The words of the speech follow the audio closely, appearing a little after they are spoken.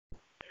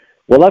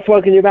Well, let's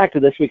welcome you back to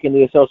This Week in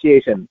the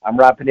Association. I'm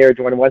Rob Pannier,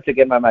 joined once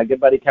again by my good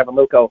buddy Kevin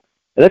Luckow.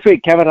 And this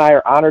week, Kevin and I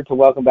are honored to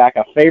welcome back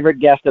a favorite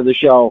guest of the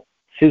show,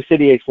 Sioux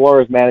City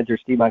Explorers manager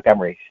Steve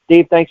Montgomery.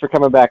 Steve, thanks for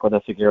coming back with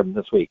us again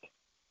this week.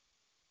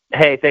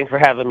 Hey, thanks for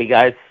having me,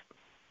 guys.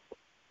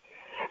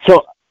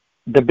 So,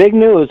 the big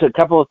news, a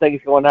couple of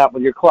things going on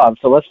with your club.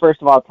 So let's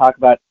first of all talk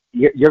about,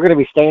 you're going to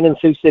be staying in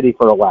Sioux City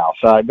for a while.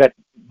 So I bet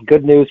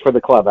good news for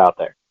the club out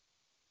there.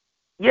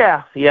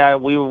 Yeah,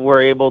 we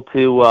were able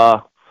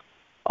to,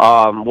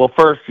 well,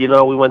 first, we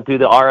went through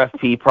the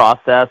RFP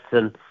process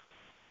and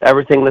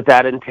everything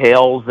that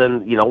entails.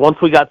 And, once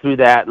we got through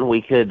that and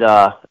we could,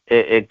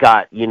 it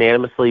got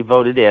unanimously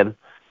voted in,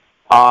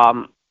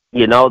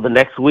 the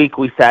next week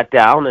we sat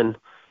down and,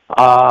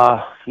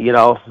 our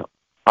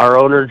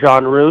owner,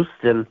 John Roost,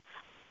 and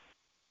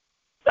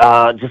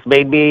just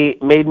made me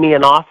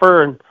an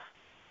offer. And,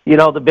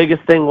 the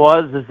biggest thing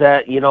is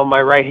that,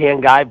 my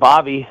right-hand guy,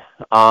 Bobby,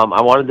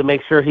 I wanted to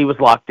make sure he was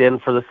locked in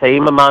for the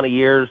same amount of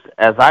years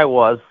as I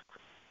was.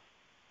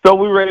 So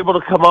we were able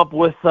to come up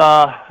with, with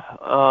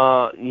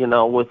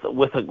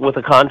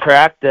a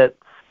contract that,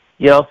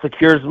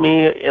 secures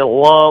me a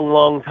long,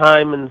 long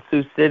time in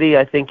Sioux City.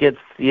 I think it's,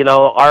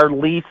 our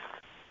lease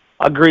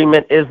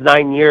agreement is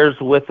 9 years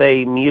with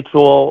a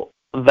mutual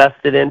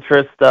vested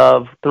interest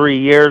of 3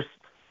 years.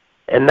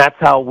 And that's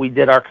how we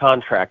did our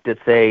contract.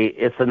 It's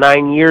a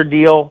 9-year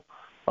deal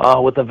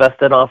with a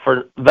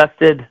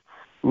vested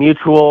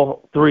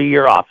mutual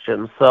 3-year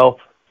option. So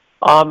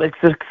it's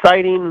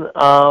exciting.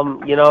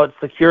 It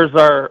secures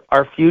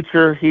our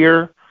future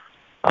here.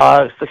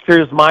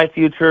 Secures my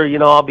future.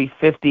 I'll be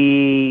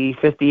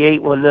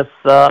 58 when this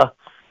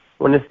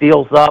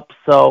deal's up.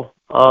 So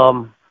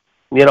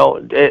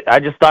I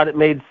just thought it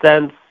made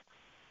sense.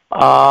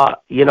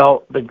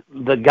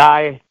 The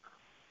guy.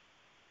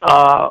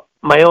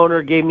 My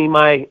owner gave me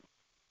my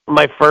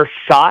first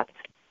shot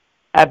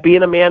at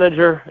being a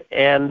manager,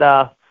 and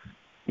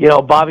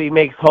Bobby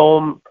makes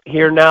home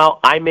here now.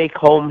 I make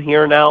home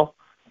here now,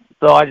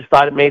 so I just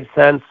thought it made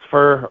sense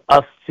for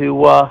us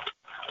to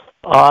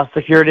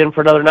secure it in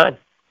for another 9.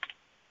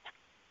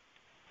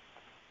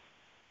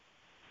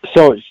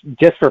 So,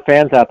 just for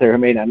fans out there who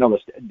may not know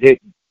this,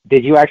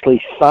 did you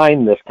actually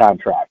sign this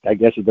contract? I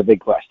guess is the big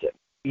question.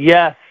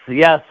 Yes,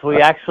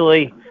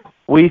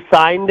 we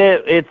signed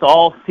it. It's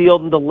all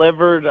sealed and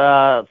delivered.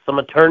 Some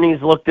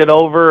attorneys looked it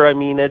over. I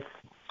mean, it's.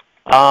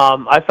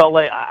 I felt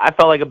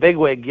like a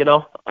bigwig,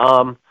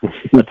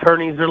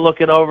 Attorneys are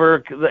looking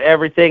over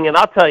everything, and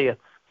I'll tell you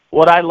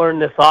what I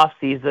learned this off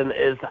season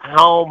is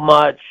how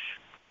much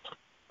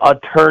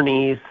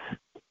attorneys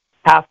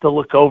have to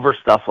look over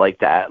stuff like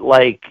that,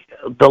 like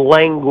the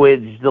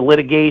language, the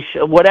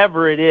litigation,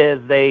 whatever it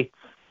is. They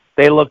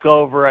look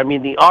over. I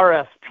mean, the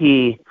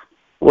RFP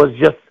was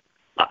just.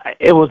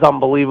 It was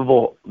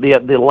unbelievable,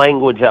 the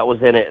language that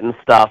was in it and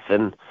stuff,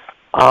 and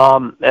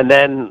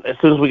then as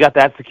soon as we got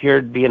that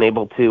secured, being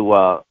able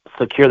to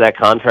secure that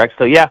contract.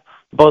 So yeah,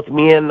 both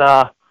me and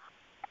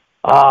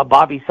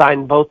Bobby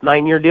signed both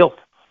 9-year deals.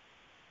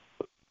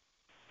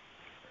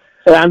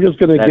 And I'm just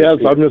going to guess.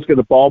 I'm just going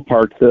to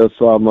ballpark this.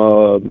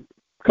 A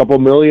couple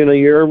million a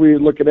year we're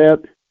looking at.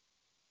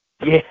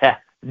 Yeah,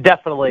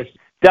 definitely.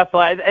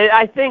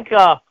 I think.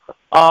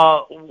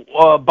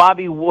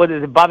 Bobby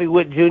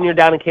Wood Jr.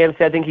 down in Kansas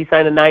City, I think he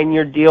signed a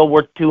 9-year deal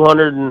worth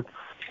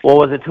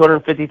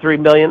 $253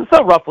 million.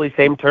 So roughly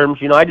same terms.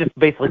 I just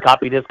basically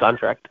copied his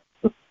contract.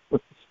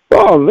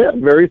 Oh,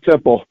 man, very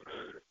simple.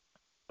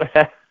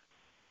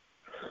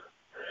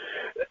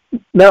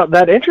 Now,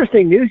 that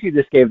interesting news you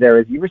just gave there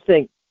is you were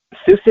saying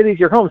Sioux City's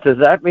your home. Does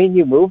that mean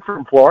you moved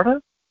from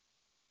Florida?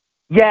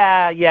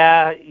 Yeah.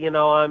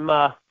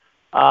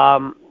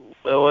 I'm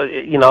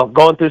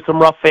going through some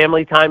rough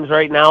family times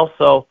right now.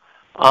 So,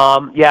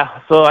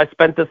 so I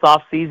spent this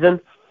off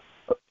season,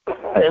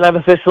 and I've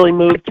officially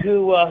moved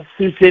to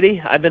Sioux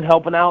City. I've been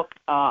helping out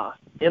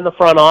in the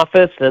front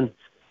office and,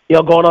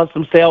 going on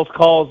some sales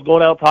calls,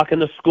 going out talking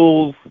to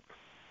schools,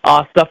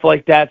 stuff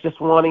like that,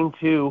 just wanting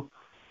to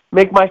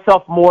make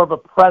myself more of a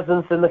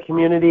presence in the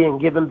community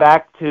and giving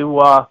back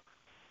to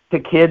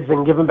kids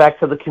and giving back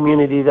to the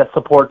community that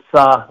supports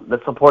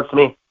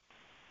me.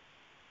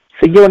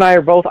 So you and I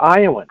are both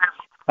Iowans.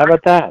 How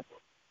about that?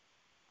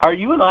 Are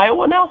you in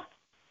Iowa now?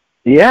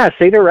 Yeah,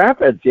 Cedar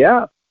Rapids,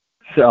 yeah.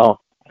 So,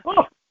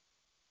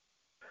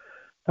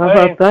 how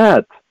about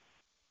that?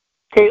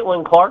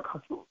 Caitlin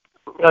Clark.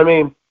 I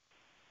mean,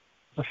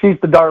 she's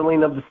the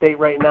darling of the state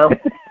right now.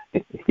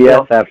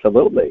 Yes,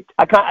 absolutely.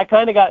 I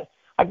kind of got,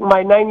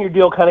 my 9-year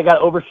deal kind of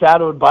got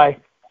overshadowed by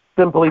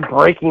simply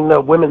breaking the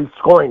women's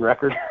scoring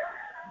record.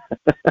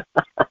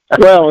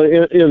 Well,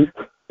 in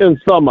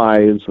some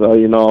eyes,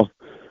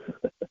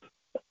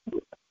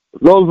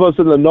 those of us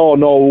in the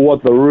know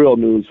what the real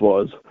news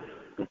was.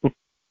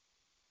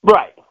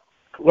 Right.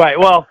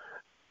 Well,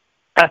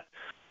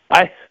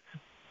 I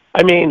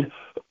mean,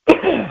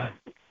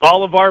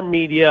 all of our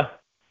media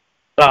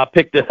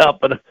picked it up,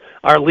 but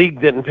our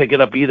league didn't pick it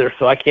up either,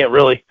 so I can't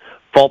really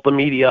fault the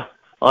media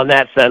on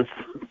that sense.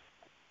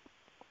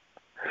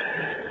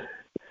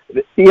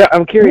 Yeah,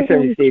 I'm curious,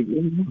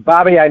 Steve.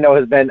 Bobby, I know,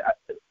 has been,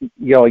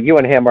 you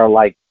and him are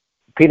like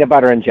peanut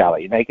butter and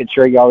jelly, making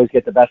sure you always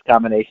get the best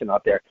combination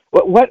out there.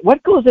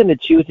 What goes into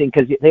choosing?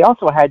 Because they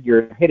also had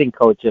your hitting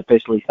coach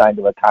officially signed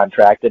to a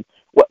contract, and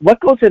what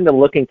goes into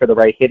looking for the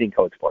right hitting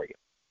coach for you?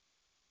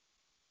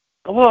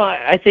 Well,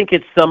 I think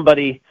it's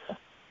somebody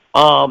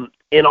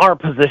in our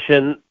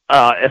position,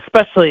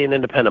 especially in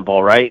independent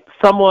ball, right?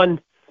 Someone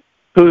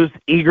who's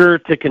eager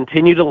to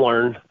continue to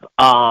learn.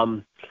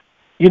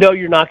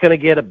 You're not going to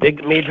get a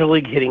big major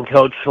league hitting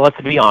coach,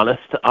 let's be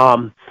honest.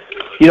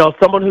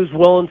 Someone who's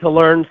willing to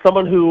learn,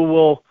 someone who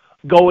will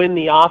go in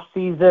the off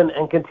season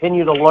and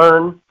continue to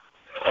learn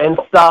and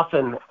stuff,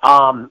 and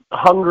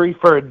hungry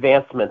for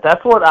advancement.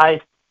 That's what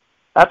I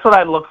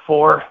look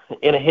for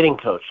in a hitting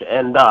coach.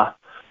 And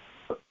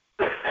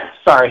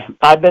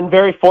I've been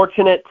very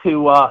fortunate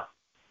to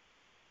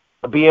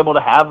be able to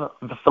have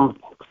some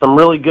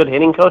really good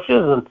hitting coaches,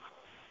 and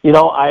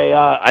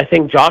I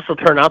think Josh will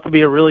turn out to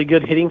be a really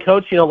good hitting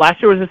coach.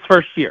 Last year was his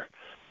first year.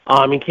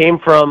 He came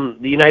from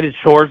the United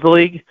Shores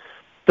League,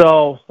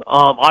 so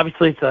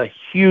obviously it's a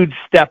huge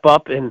step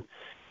up in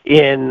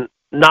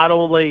not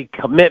only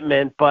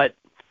commitment, but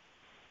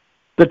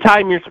the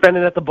time you're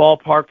spending at the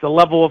ballpark, the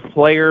level of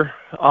player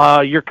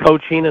you're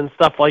coaching and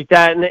stuff like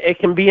that, and it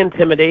can be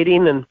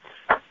intimidating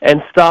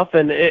and stuff,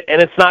 and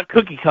it's not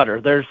cookie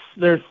cutter. There's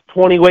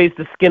 20 ways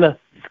to skin a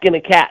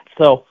cat.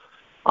 So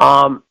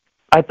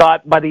I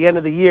thought by the end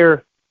of the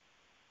year,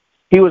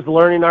 he was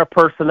learning our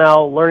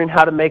personnel, learning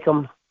how to make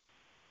them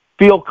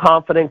feel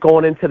confident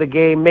going into the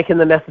game, making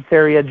the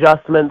necessary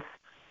adjustments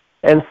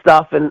and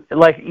stuff. And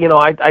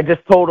I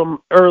just told him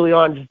early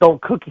on, just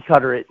don't cookie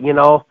cutter it. You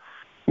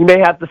may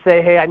have to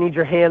say, hey, I need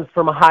your hands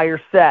from a higher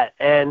set,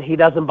 and he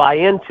doesn't buy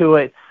into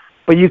it,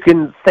 but you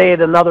can say it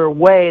another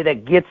way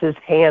that gets his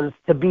hands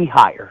to be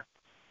higher.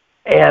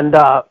 And,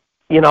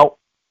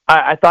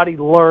 I thought he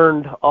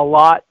learned a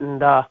lot.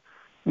 And,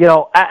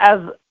 as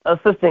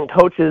assistant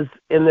coaches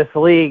in this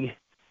league,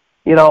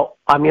 I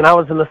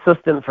was an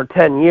assistant for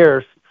 10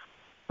 years.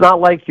 It's not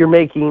like you're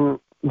making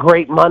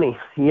great money.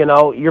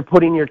 You're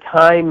putting your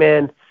time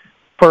in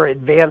for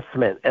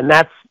advancement. And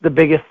that's the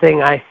biggest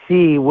thing I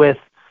see with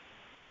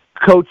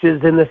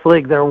coaches in this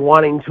league. They're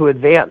wanting to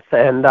advance.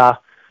 And,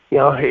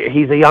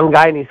 he's a young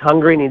guy and he's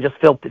hungry and he just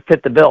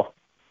fit the bill.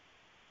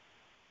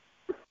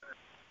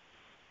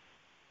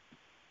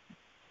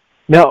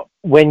 Now,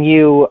 when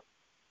you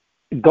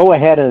go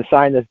ahead and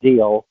sign this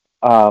deal,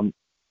 I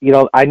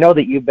know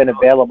that you've been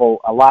available.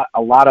 A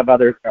lot of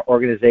other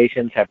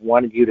organizations have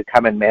wanted you to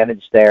come and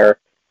manage there.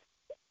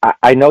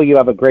 I know you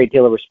have a great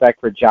deal of respect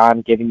for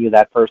John giving you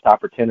that first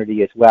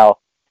opportunity as well.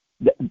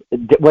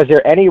 Was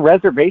there any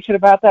reservation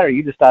about that, or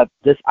you just thought,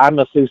 I'm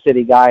a Sioux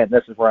City guy and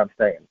this is where I'm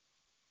staying?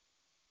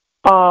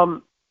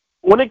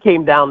 When it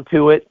came down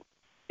to it,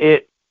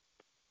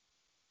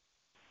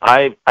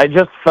 I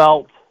just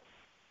felt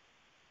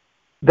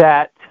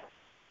that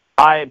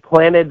I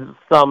planted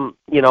some,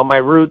 my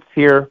roots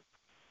here.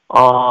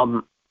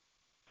 I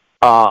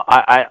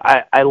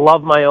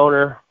love my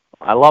owner.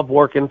 I love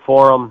working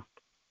for him.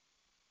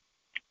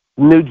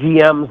 New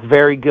GM's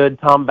very good,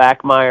 Tom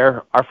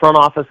Backmeyer. Our front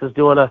office is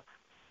doing a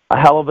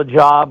hell of a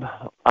job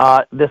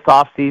this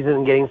off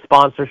season, getting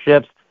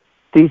sponsorships.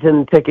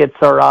 Season tickets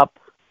are up.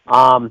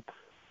 So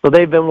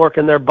they've been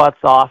working their butts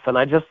off, and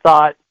I just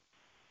thought,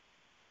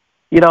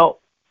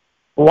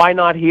 why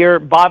not here?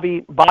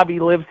 Bobby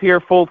lives here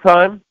full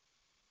time.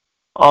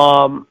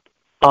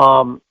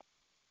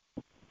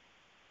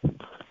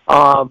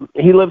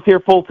 He lives here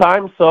full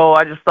time, so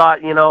I just thought,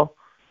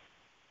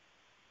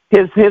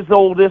 his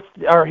oldest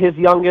or his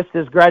youngest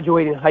is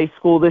graduating high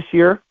school this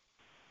year.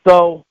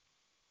 So,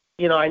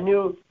 I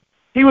knew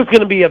he was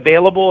going to be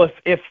available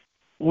if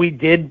we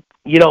did,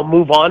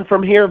 move on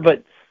from here.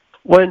 But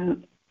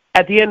when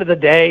at the end of the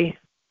day,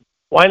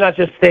 why not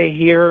just stay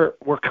here?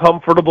 We're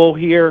comfortable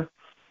here.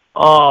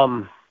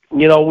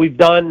 We've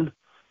done,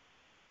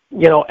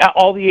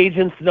 all the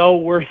agents know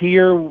we're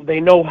here.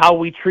 They know how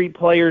we treat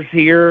players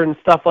here and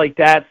stuff like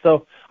that.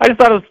 So I just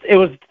thought it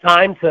was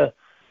time to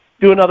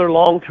do another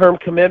long-term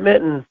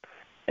commitment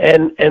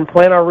and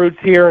plant our roots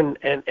here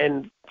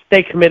and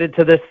stay committed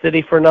to this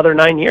city for another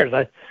 9 years.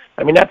 I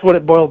mean, that's what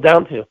it boiled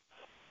down to.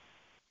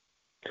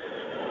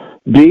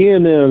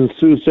 Being in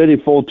Sioux City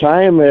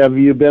full-time, have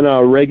you been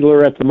a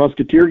regular at the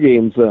Musketeer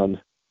games then?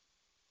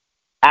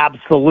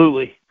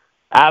 Absolutely.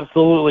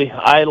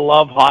 I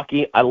love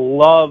hockey. I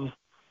love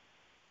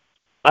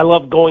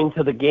going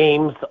to the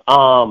games.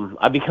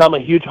 I've become a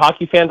huge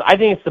hockey fan. I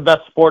think it's the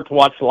best sport to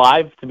watch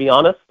live, to be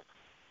honest.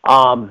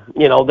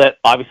 That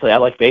obviously I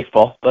like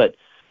baseball, but,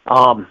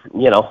 I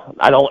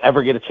don't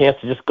ever get a chance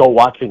to just go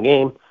watch a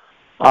game.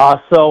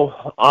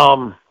 So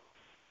I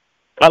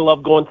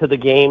love going to the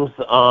games.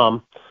 They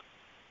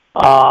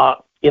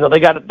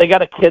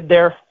got a kid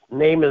there.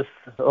 Name is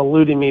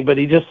eluding me, but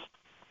he just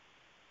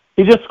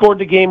scored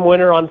the game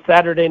winner on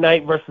Saturday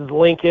night versus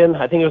Lincoln.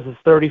 I think it was his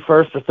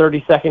 31st or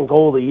 32nd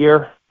goal of the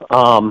year.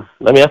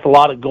 That's a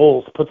lot of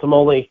goals. Puts him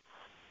only,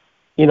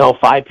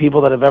 5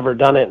 people that have ever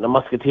done it in a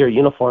Musketeer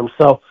uniform.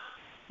 So,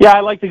 Yeah,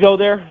 I like to go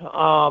there.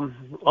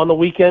 On the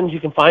weekends,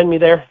 you can find me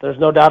there. There's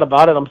no doubt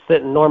about it. I'm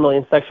sitting normally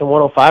in section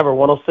 105 or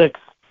 106.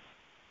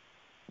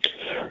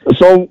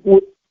 So,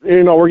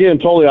 we're getting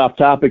totally off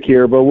topic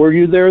here, but were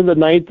you there the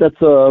night that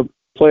the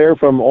player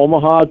from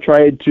Omaha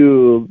tried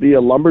to be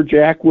a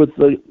lumberjack with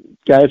the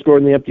guy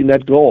scoring the empty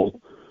net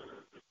goal?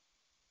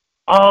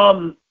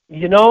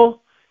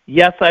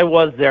 Yes, I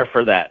was there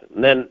for that.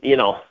 And then,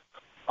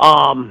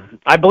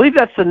 I believe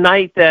that's the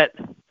night that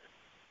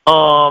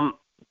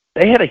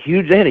they had a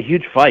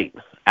huge fight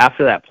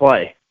after that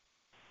play,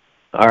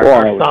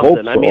 or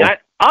something. So. I mean,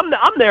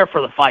 I'm there for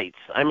the fights.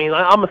 I mean,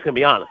 I'm just gonna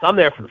be honest. I'm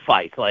there for the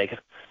fights. Like,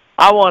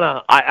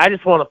 I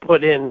just wanna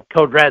put in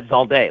code reds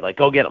all day. Like,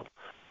 go get them.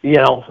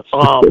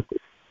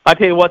 I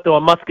tell you what, though,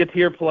 a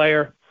Musketeer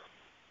player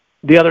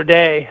the other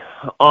day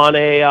on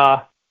it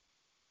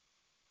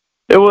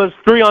was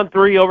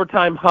 3-on-3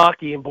 overtime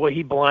hockey, and boy,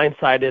 he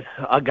blindsided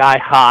a guy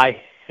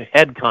high,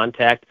 head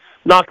contact,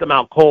 knocked him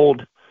out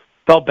cold.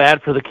 Felt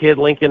bad for the kid.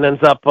 Lincoln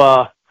ends up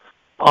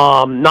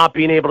not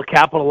being able to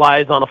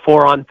capitalize on a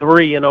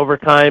 4-on-3 in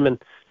overtime,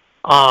 and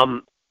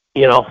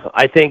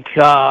I think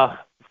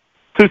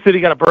Sioux City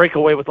got a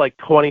breakaway with like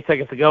 20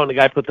 seconds to go, and the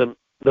guy put the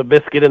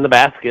biscuit in the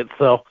basket.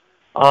 So,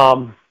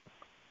 but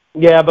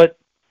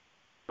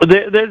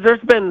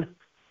there's been.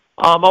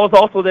 I was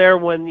also there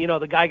when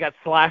the guy got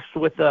slashed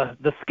with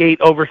the skate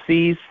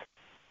overseas,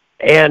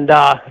 and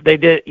they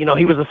did.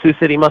 He was a Sioux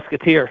City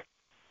Musketeer.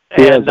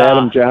 And,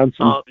 Adam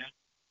Johnson.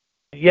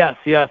 Yes.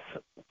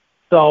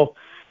 So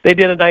they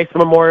did a nice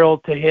memorial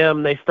to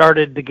him. They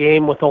started the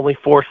game with only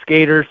 4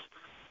 skaters.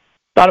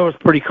 Thought it was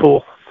pretty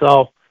cool.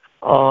 So,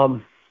 a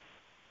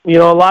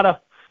lot of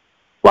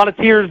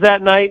tears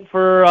that night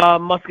for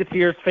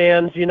Musketeers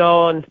fans,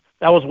 and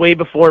that was way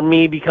before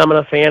me becoming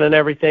a fan and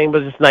everything,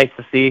 but it's just nice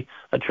to see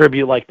a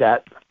tribute like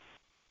that.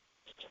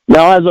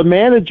 Now, as a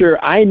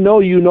manager, I know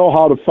you know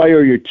how to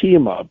fire your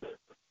team up.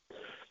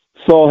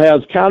 So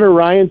has Connor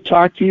Ryan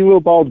talked to you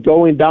about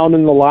going down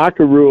in the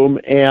locker room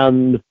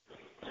and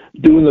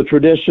doing the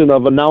tradition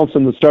of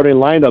announcing the starting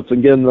lineups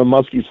and getting the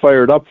Muskies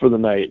fired up for the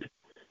night?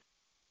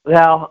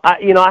 Well,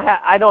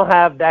 I don't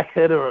have that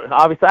good.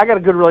 Obviously, I got a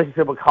good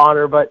relationship with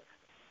Connor, but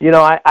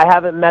I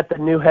haven't met the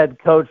new head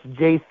coach,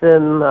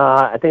 Jason.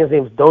 I think his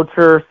name's Docher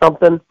or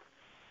something.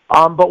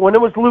 But when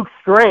it was Luke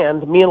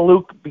Strand, me and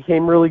Luke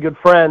became really good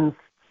friends,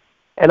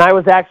 and I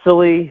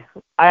actually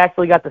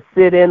got to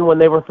sit in when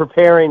they were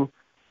preparing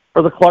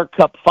for the Clark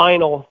Cup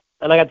final,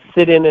 and I got to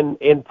sit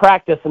in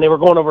practice, and they were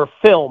going over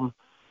film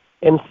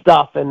and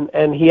stuff,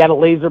 and he had a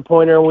laser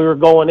pointer, and we were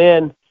going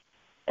in,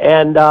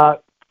 and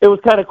it was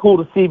kind of cool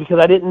to see because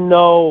I didn't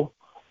know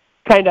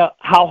kind of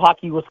how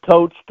hockey was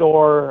coached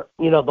or,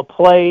 the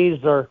plays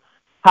or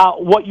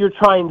what you're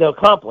trying to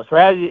accomplish,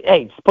 right?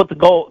 Hey, just put the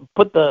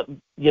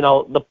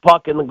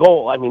puck in the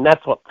goal. I mean,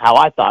 that's how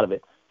I thought of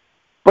it.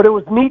 But it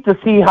was neat to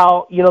see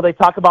how, they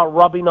talk about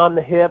rubbing on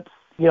the hips,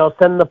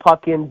 sending the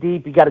puck in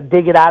deep. You got to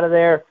dig it out of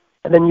there,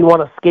 and then you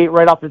want to skate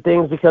right off the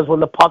things because when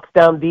the puck's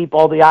down deep,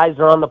 all the eyes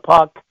are on the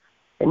puck,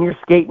 and you're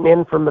skating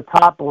in from the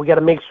top, and we got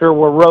to make sure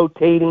we're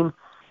rotating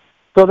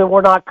so that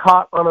we're not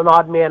caught on an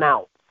odd man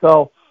out.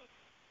 So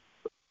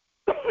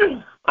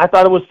I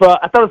thought it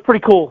was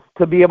pretty cool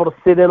to be able to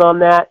sit in on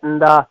that,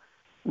 and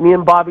me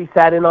and Bobby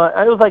sat in on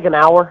it. It was like an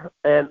hour,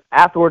 and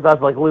afterwards I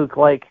was like, Luke,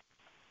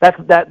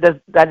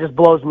 that just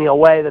blows me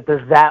away that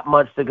there's that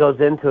much that goes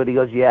into it. He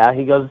goes, yeah.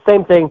 He goes, the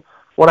same thing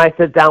when I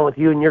sit down with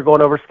you and you're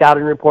going over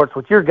scouting reports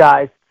with your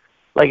guys.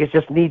 Like, it's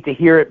just neat to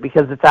hear it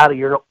because it's out of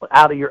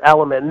your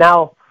element.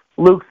 Now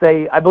Luke's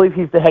I believe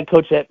he's the head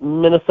coach at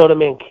Minnesota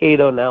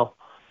Mankato now.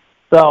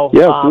 So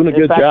yeah, doing a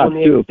good job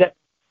too.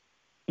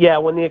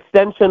 When the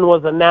extension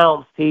was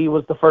announced, he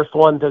was the first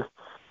one to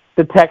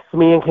text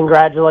me and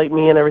congratulate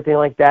me and everything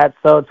like that.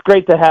 So it's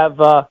great to have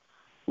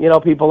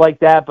people like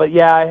that. But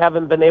yeah, I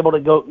haven't been able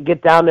to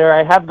get down there.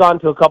 I have gone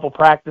to a couple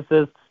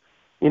practices,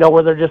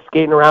 where they're just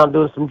skating around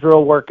doing some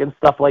drill work and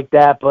stuff like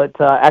that. But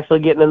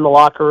actually getting in the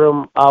locker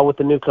room with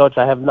the new coach,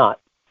 I have not.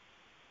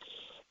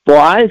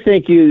 Well, I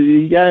think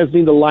you guys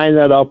need to line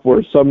that up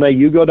where someday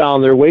you go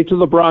down there, wait till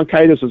the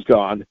bronchitis is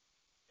gone,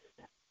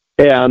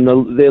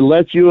 and they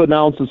let you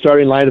announce the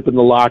starting lineup in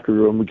the locker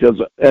room because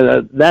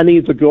that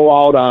needs to go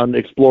out on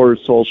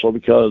Explorers Social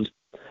because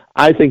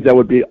I think that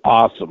would be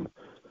awesome.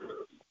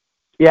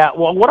 Yeah,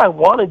 well, what I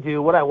want to do,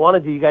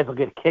 you guys will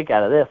get a kick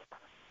out of this.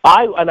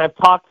 I've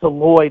talked to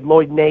Lloyd.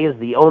 Lloyd Ney is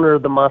the owner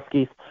of the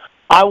Muskies.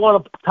 I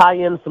want to tie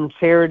in some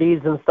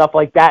charities and stuff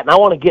like that, and I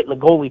want to get in the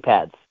goalie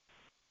pads.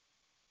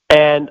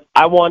 And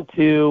I want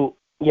to,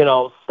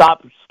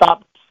 stop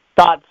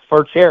shots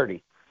for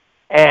charity.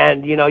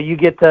 And, you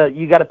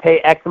got to pay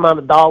X amount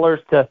of dollars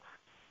to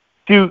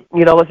shoot,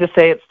 let's just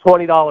say it's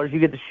 $20. You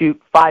get to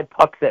shoot 5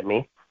 pucks at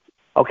me.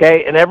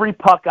 Okay? And every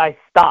puck I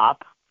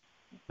stop,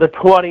 the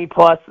 20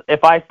 plus,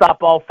 if I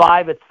stop all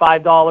 5, it's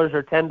 $5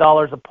 or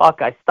 $10 a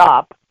puck I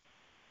stop.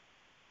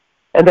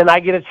 And then I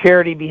get a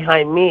charity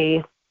behind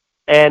me.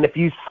 And if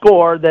you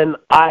score, then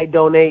I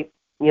donate,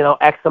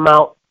 X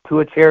amount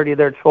to a charity of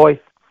their choice.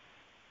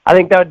 I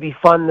think that would be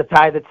fun to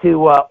tie the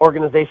two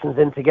organizations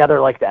in together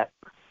like that.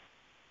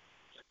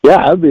 Yeah,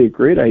 that'd be a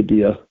great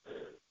idea.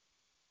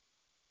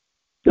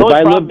 If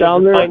I lived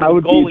down there, I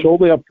would be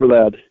totally up for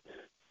that.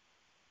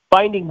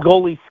 Finding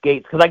goalie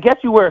skates, because I guess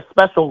you wear a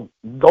special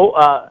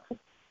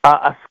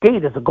a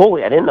skate as a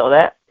goalie. I didn't know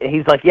that.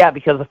 He's like, yeah,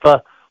 because if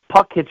a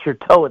puck hits your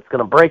toe, it's going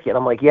to break it.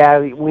 I'm like, yeah,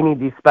 we need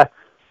these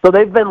So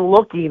they've been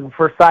looking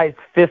for size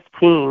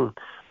 15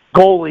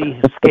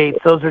 goalie skates.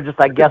 Those are just,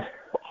 I guess,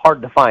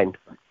 hard to find.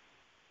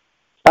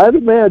 I'd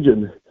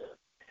imagine.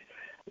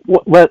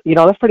 Well,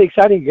 that's pretty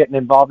exciting, getting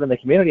involved in the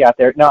community out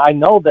there. Now, I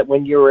know that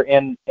when you were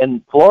in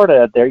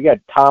Florida there, you had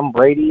Tom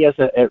Brady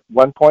at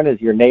one point as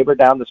your neighbor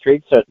down the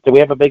street. So do we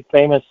have a big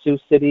famous Sioux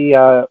City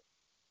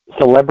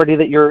celebrity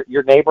that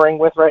you're neighboring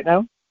with right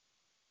now?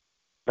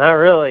 Not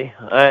really.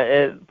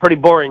 It's pretty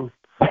boring.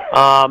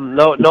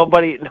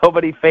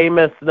 Nobody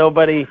famous,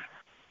 nobody,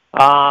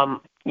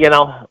 not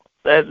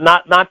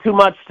too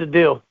much to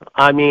do.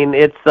 I mean,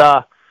 it's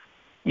a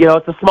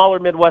smaller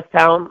Midwest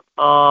town.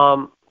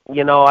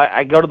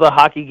 I go to the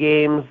hockey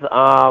games,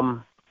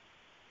 and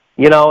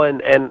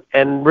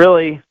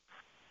really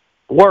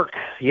work.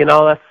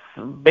 That's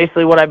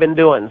basically what I've been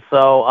doing.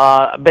 So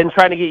I've been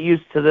trying to get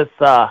used to this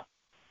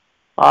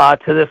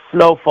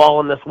snowfall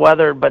and this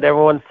weather, but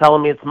everyone's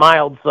telling me it's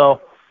mild. So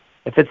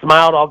if it's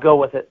mild, I'll go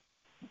with it.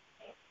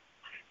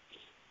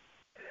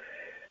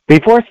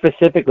 Before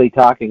specifically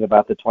talking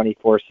about the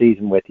 24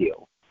 season with you,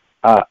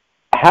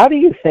 how do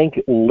you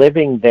think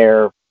living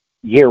there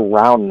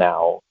year-round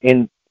now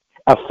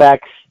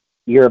affects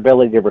your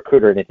ability to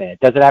recruit or anything?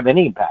 Does it have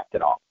any impact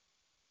at all?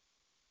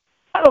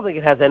 I don't think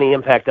it has any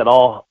impact at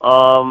all.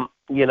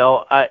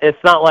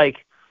 It's not like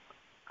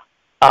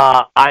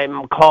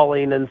I'm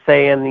calling and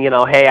saying,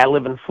 hey, I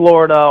live in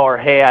Florida, or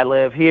hey, I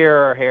live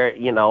here, or here.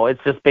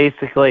 It's just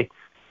basically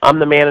I'm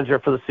the manager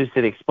for the Sioux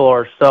City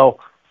Explorers. So,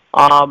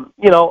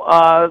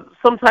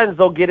 sometimes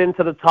they'll get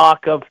into the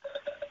talk of,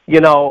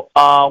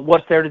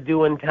 what's there to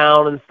do in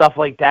town and stuff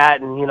like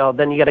that, and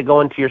then you got to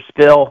go into your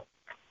spill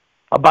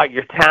about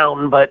your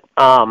town, but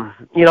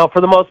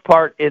for the most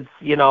part, it's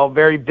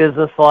very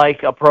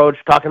business-like approach,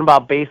 talking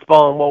about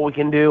baseball and what we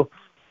can do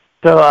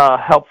to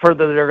help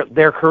further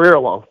their career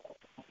along.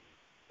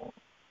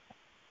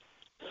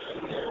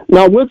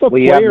 Now, with a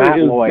player,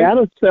 is that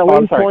a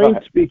selling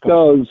point?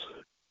 Because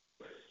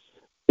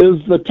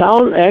is the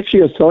town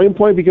actually a selling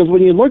point? Because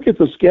when you look at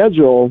the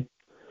schedule,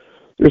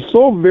 there's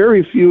so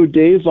very few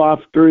days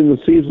off during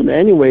the season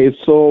anyway.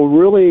 So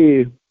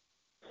really,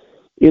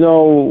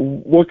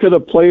 what could a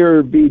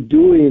player be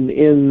doing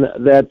in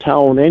that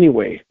town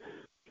anyway?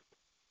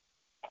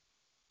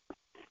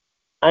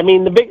 I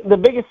mean, the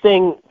biggest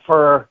thing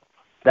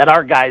that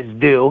our guys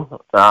do,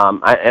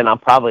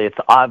 it's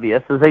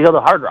obvious, is they go to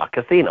the Hard Rock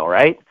Casino,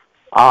 right?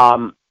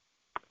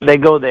 They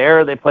go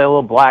there, they play a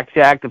little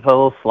blackjack, they play a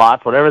little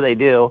slots, whatever they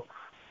do.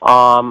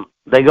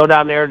 They go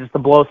down there just to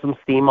blow some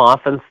steam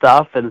off and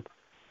stuff, and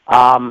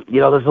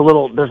there's a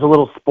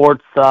little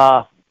sports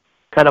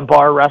kind of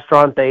bar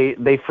restaurant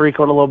they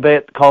frequent a little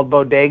bit called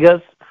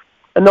Bodegas,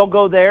 and they'll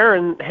go there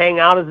and hang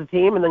out as a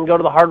team, and then go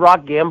to the Hard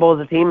Rock, gamble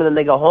as a team, and then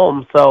they go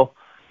home. So,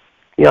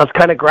 it's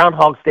kind of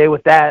Groundhog's Day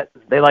with that.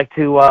 They like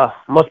to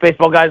most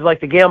baseball guys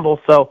like to gamble,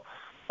 so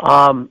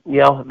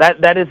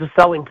that is a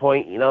selling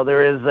point.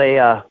 There is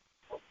a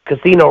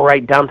casino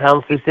right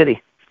downtown Sioux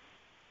City.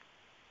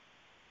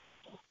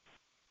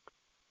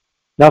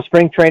 Now,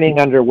 spring training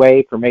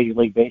underway for Major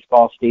League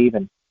Baseball, Steve,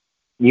 and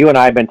you and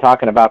I have been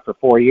talking about for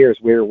 4 years.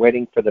 We're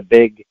waiting for the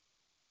big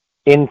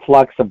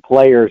influx of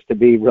players to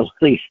be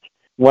released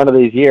one of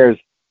these years.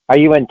 Are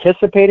you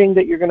anticipating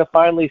that you're going to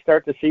finally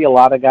start to see a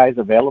lot of guys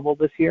available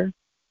this year?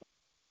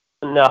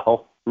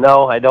 No,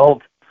 I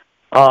don't.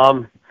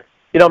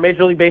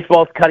 Major League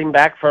Baseball is cutting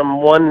back from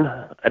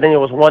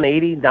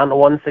 180 down to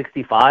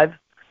 165.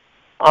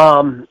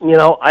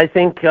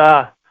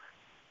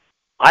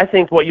 I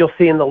think what you'll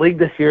see in the league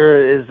this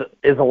year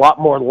is a lot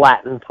more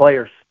Latin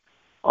players.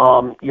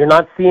 You're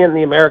not seeing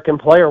the American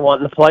player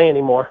wanting to play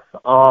anymore.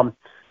 I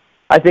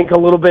think a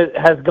little bit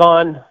has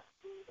gone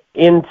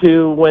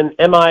into when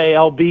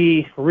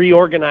MILB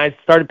reorganized,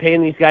 started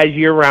paying these guys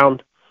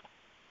year-round,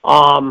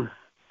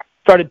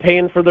 started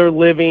paying for their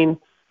living,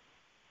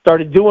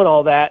 started doing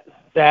all that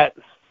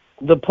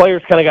the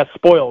players kind of got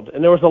spoiled.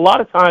 And there was a lot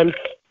of times,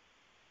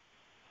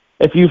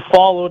 if you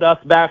followed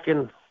us back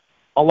in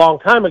a long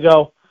time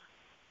ago,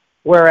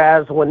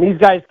 whereas when these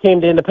guys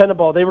came to independent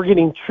ball, they were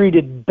getting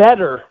treated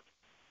better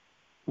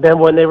than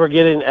when they were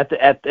getting at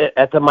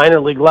the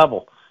minor league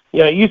level.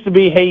 It used to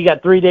be, hey, you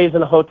got 3 days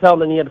in a hotel,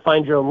 and then you had to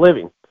find your own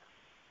living.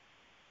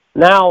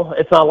 Now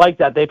it's not like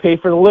that. They pay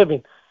for the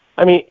living.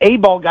 I mean,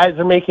 A-ball guys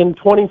are making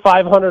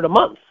 $2,500 a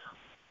month,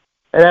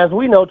 and as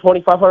we know,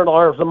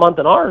 $2,500 a month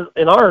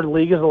in our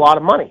league is a lot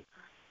of money.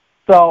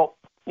 So,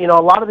 a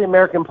lot of the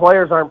American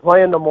players aren't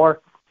playing no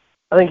more.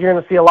 I think you're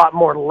going to see a lot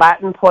more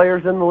Latin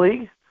players in the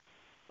league,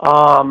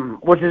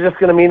 which is just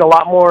going to mean a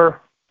lot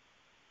more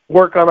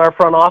work on our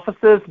front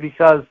offices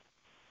because,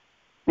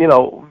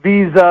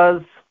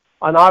 visas,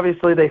 and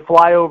obviously they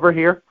fly over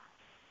here.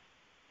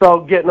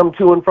 So getting them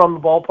to and from the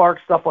ballpark,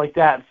 stuff like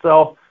that.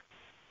 So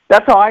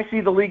that's how I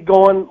see the league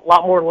going, a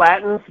lot more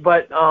Latins.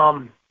 But,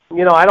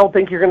 I don't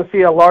think you're going to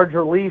see a large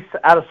release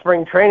out of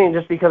spring training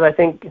just because I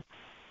think,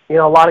 a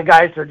lot of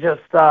guys are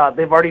just,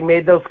 they've already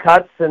made those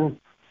cuts. And,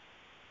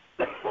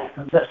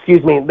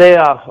 excuse me,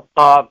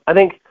 I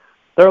think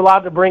they're allowed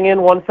to bring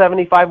in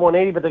 175,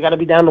 180, but they got to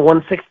be down to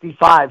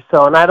 165.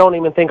 So, and I don't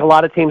even think a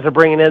lot of teams are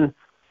bringing in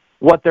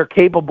what they're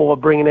capable of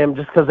bringing in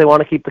just because they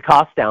want to keep the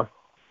cost down.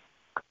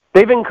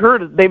 They've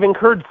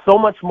incurred so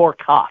much more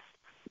cost.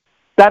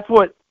 That's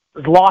what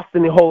is lost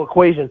in the whole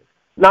equation.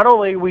 Not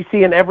only we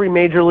see in every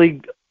major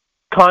league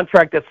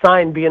contract that's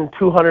signed being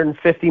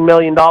 $250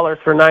 million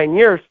for 9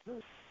 years,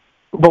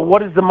 but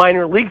what is the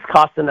minor leagues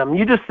costing them?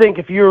 You just think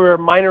if you were a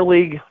minor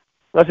league,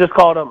 let's just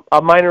call it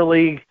a minor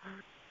league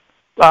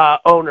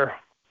owner,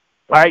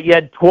 all right, you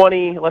had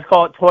 20, let's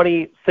call it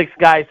 26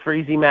 guys for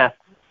easy math,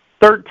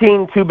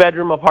 13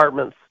 two-bedroom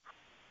apartments.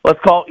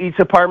 Let's call each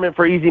apartment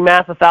for easy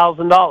math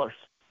 $1,000.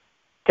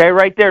 Okay,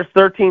 right there's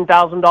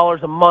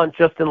 $13,000 a month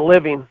just in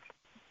living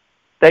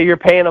that you're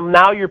paying them.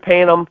 Now you're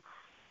paying them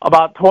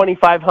about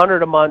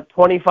 $2,500 a month.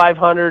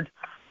 $2,500,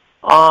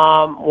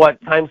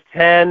 times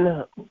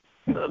 10,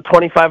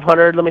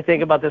 2,500. Let me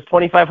think about this.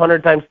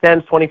 2,500 times 10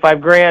 is 25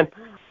 grand.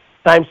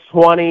 Times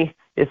 20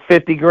 is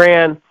 50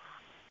 grand.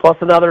 Plus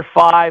another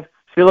 5. So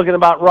you're looking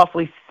about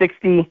roughly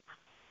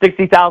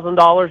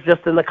 $60,000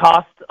 just in the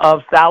cost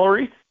of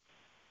salaries.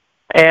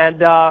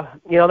 And,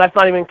 that's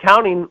not even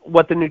counting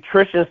what the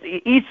nutritionist,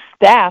 each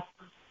staff,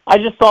 I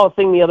just saw a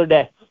thing the other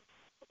day.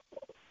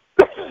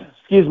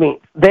 Excuse me.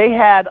 They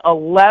had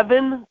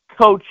 11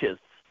 coaches,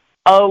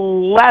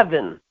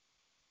 11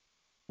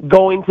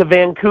 going to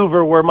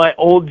Vancouver where my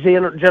old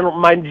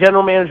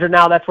general manager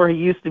now, that's where he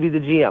used to be the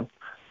GM.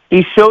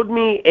 He showed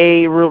me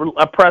a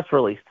press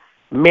release.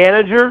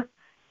 Manager,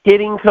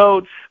 hitting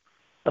coach,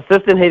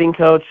 assistant hitting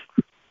coach,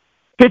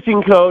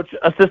 pitching coach,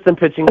 assistant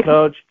pitching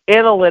coach,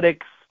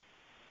 analytical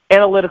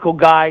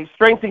guy,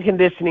 strength and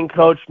conditioning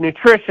coach,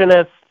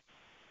 nutritionist,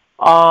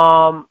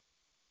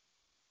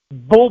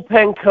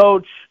 bullpen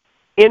coach,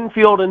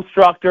 infield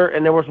instructor,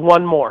 and there was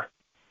one more.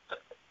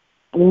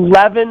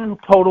 11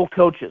 total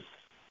coaches.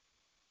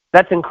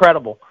 That's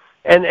incredible.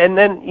 And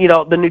then,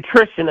 the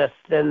nutritionist.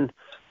 And,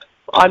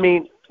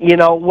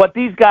 what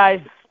these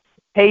guys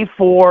pay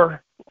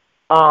for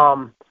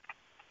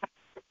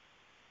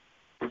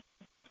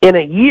in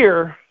a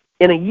year,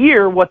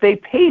 what they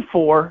pay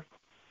for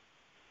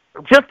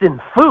just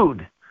in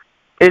food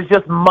is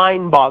just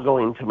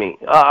mind-boggling to me.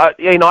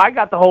 I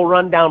got the whole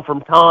rundown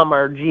from Tom,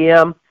 our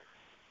GM,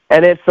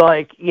 and it's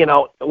like,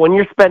 when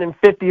you're spending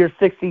 $50,000 or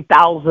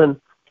 $60,000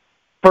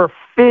 for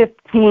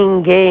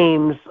 15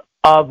 games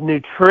of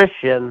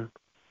nutrition,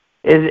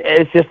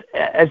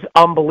 it's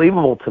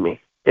unbelievable to me.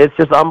 It's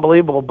just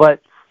unbelievable.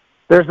 But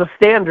there's a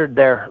standard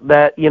there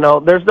that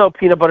there's no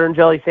peanut butter and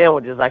jelly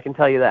sandwiches. I can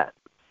tell you that.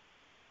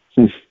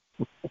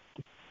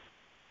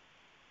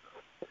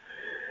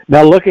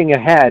 Now, looking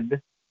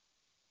ahead,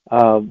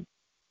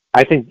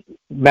 I think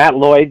Matt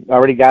Lloyd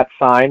already got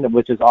signed,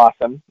 which is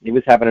awesome. He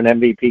was having an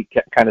MVP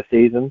kind of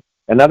season.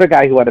 Another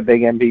guy who had a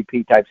big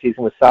MVP-type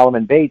season was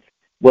Solomon Bates.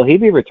 Will he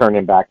be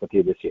returning back with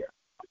you this year?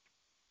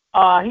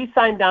 He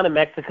signed down in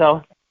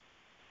Mexico,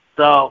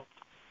 so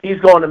he's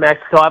going to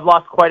Mexico. I've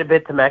lost quite a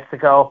bit to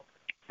Mexico.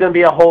 It's going to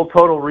be a whole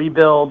total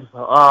rebuild.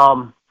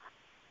 Solomon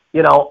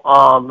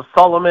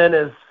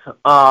is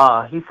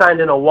he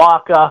signed in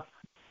Oaxaca.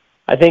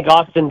 I think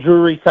Austin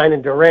Drury signed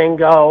in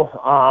Durango,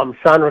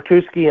 Sean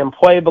Rakuski in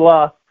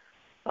Puebla,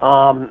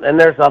 and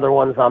there's other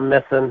ones I'm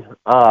missing.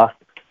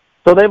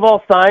 So they've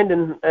all signed,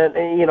 and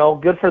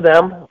good for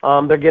them.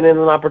 They're getting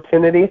an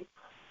opportunity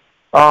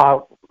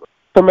to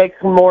make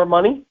some more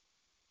money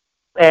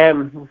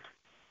and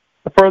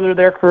to further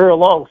their career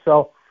along.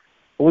 So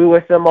we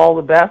wish them all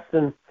the best,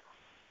 and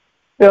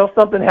if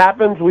something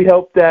happens, we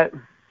hope that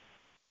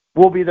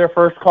we'll be their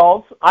first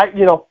calls.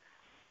 I'm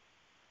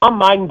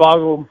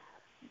mind-boggled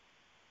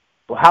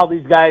how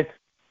these guys,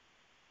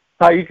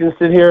 how you can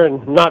sit here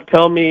and not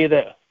tell me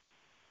that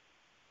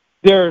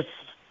there's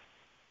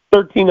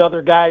 13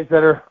 other guys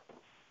that are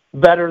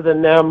better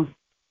than them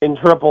in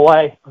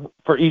AAA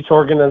for each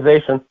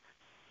organization.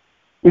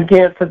 You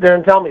can't sit there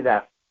and tell me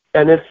that.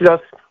 And it's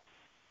just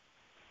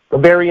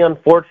very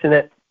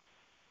unfortunate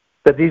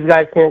that these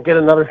guys can't get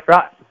another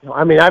shot.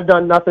 I've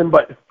done nothing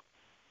but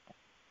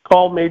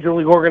call major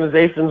league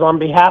organizations on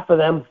behalf of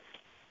them,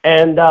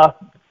 and to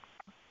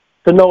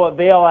no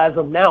avail as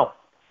of now.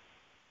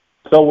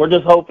 So we're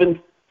just hoping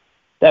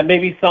that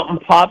maybe something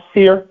pops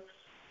here,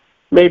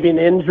 maybe an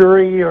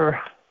injury or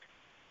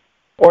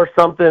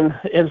something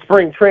in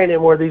spring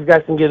training where these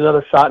guys can get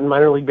another shot in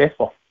minor league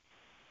baseball.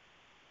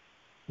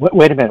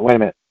 Wait a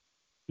minute.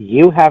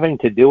 You having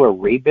to do a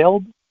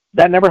rebuild?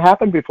 That never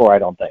happened before, I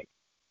don't think.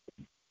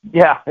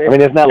 Yeah.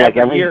 Isn't that like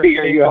every year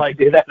you have to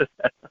do that?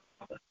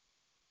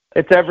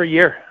 It's every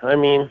year.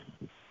 We're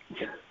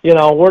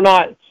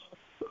not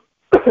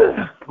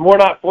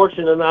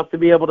fortunate enough to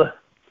be able to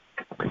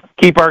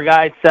keep our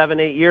guys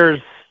 7-8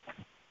 years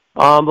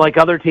like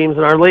other teams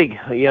in our league.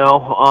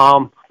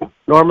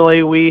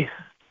 Normally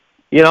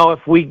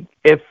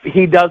if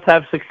he does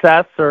have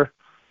success or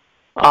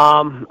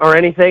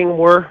anything,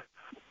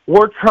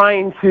 we're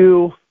trying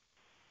to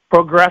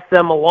progress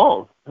them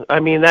along. I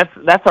mean,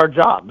 that's our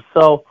job.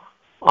 So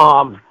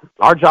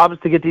our job is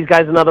to get these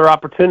guys another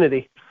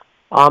opportunity.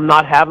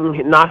 Not have them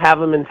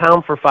in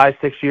town for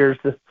 5-6 years.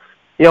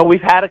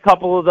 We've had a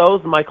couple of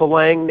those, Michael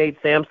Lang, Nate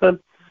Sampson,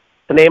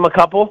 to name a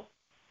couple,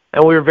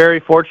 and we were very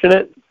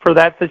fortunate for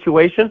that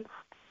situation.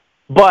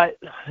 But,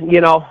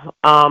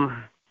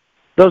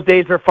 those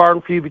days are far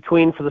and few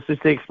between for the Sioux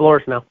City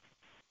Explorers now.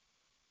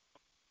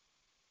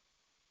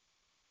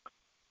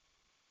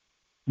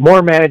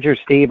 More managers,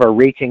 Steve, are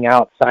reaching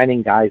out,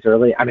 signing guys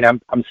early. I mean,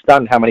 I'm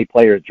stunned how many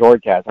players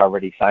George has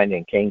already signed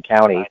in Kane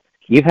County.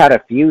 You've had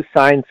a few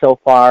signed so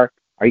far.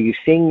 Are you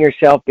seeing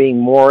yourself being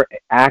more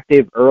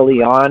active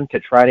early on to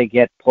try to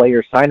get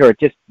players signed, or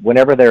just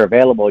whenever they're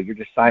available, you're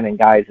just signing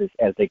guys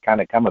as they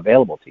kind of come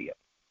available to you?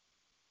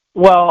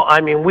 Well,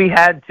 I mean, we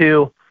had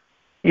to,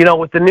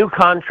 with the new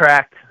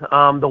contract,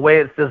 the way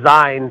it's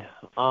designed,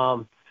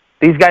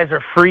 these guys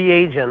are free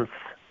agents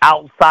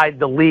outside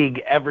the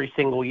league every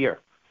single year.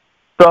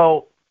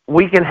 So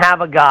we can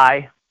have a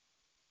guy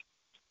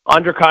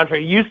under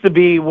contract. It used to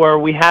be where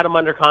we had them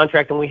under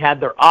contract and we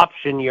had their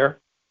option year,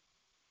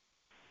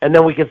 and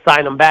then we could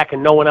sign them back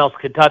and no one else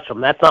could touch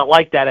them. That's not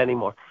like that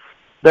anymore.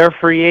 They're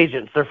free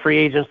agents. They're free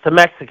agents to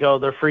Mexico.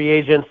 They're free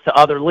agents to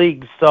other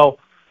leagues. So,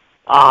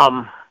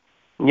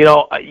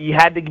 you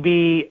had to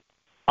be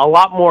a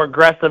lot more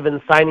aggressive in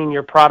signing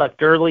your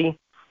product early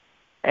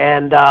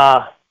and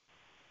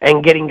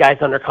getting guys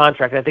under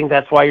contract. I think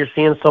that's why you're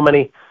seeing so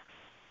many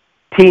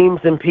teams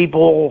and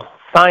people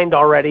signed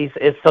already,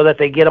 is so that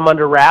they get them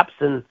under wraps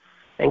and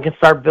can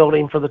start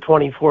building for the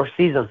 24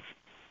 season.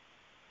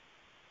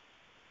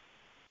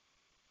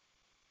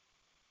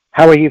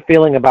 How are you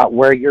feeling about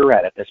where you're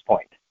at this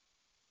point?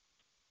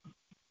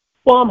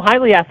 Well, I'm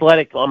highly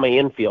athletic on my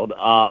infield.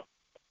 I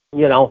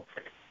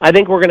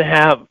think we're going to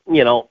have,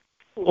 a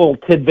little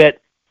tidbit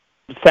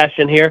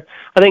session here.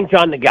 I think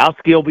John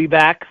Nagowski will be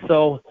back.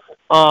 So,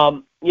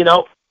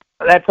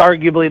 that's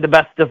arguably the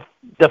best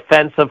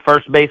defensive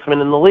first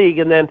baseman in the league.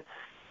 And then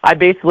I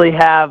basically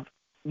have,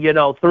 3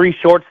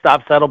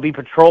 shortstops that'll be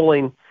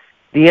patrolling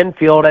the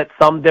infield at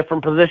some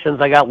different positions.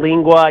 I got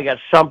Lingua, I got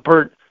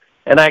Schumpert,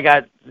 and I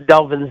got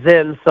Delvin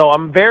Zinn. So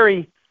I'm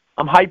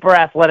hyper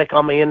athletic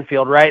on my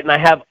infield, right? And I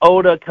have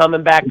Oda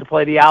coming back to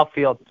play the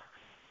outfield.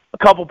 A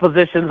couple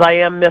positions I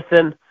am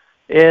missing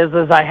is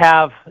I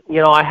have,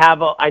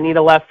 I need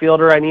a left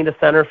fielder, I need a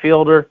center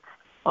fielder.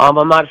 I'm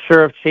not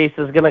sure if Chase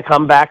is going to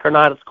come back or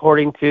not. It's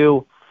according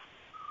to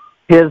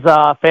his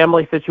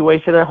family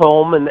situation at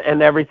home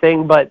and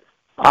everything. But,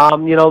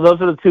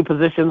 those are the 2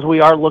 positions we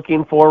are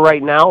looking for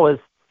right now, is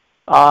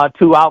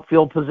 2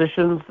 outfield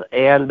positions.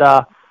 And,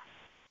 I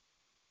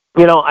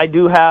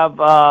do have,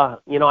 I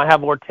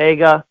have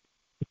Ortega.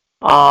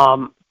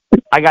 I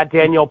got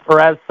Daniel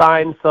Perez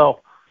signed,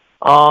 so,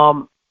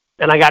 and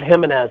I got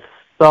Jimenez.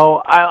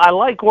 So I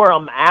like where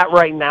I'm at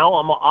right now.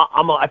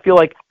 I feel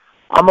like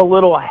I'm a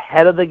little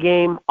ahead of the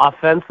game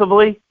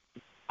offensively.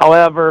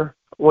 However,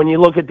 when you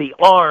look at the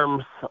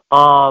arms,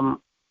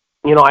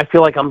 I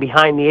feel like I'm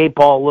behind the 8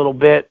 ball a little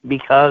bit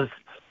because,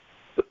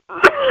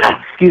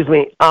 excuse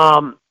me,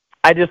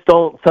 I just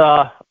don't.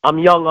 I'm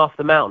young off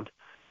the mound,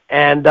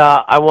 and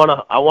I want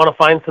to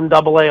find some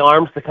AA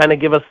arms to kind of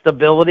give us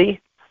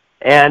stability,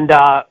 and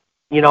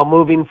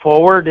moving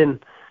forward,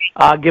 and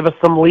give us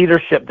some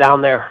leadership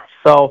down there.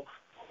 So,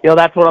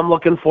 that's what I'm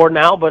looking for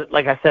now. But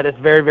like I said, it's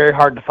very, very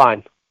hard to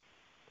find.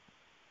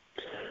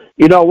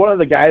 One of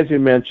the guys you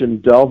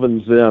mentioned,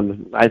 Delvin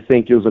Zinn, I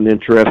think is an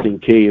interesting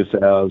case,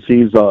 as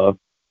he's a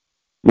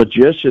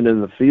magician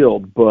in the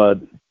field. But,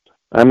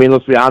 I mean,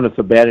 let's be honest,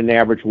 the batting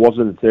average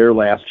wasn't there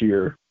last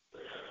year.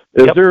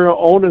 Is there an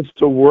onus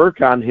to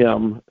work on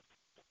him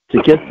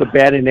to get the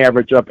batting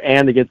average up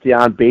and to get the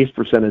on-base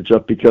percentage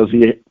up? Because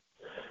he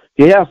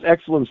has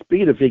excellent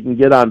speed if he can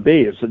get on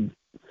base. And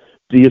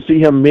do you see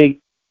him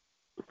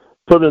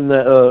put in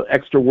the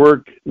extra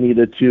work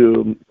needed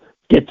to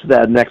get to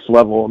that next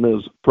level in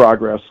his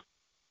progress?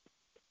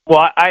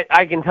 Well,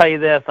 I can tell you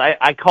this.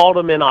 I called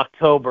him in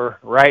October,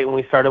 right, when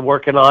we started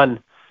working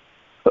on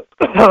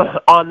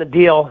the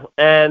deal,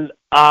 and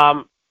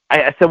I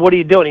said, "What are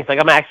you doing?" He's like,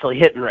 "I'm actually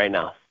hitting right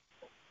now."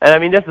 And I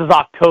mean, this is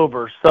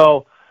October,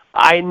 so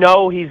I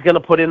know he's going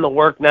to put in the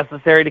work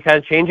necessary to kind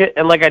of change it.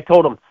 And like I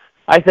told him,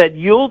 I said,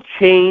 you'll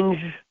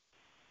change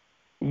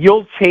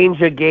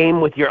a game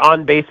with your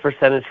on-base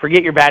percentage.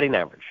 Forget your batting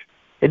average.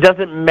 It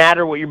doesn't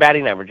matter what your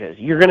batting average is.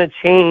 You're going to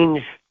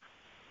change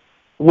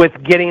with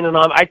getting an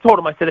on. I told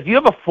him, I said, if you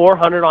have a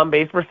 400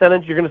 on-base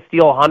percentage, you're going to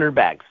steal 100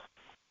 bags.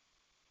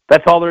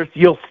 That's all there is.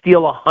 You'll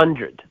steal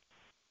 100.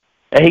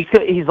 And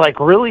he's like,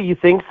 really? You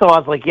think so? I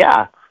was like,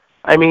 yeah.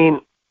 I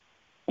mean,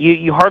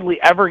 you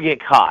hardly ever get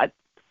caught,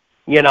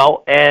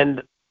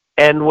 and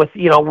with,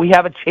 we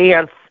have a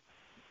chance.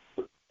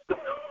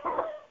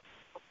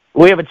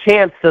 We have a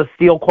chance to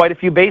steal quite a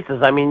few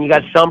bases. I mean, you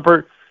got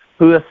Schumpert,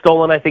 who has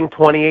stolen, I think,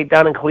 28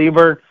 down in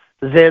Cleveland,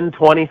 Zinn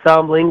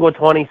 20-some, Lingua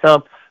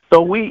 20-some. So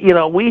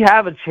we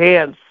have a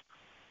chance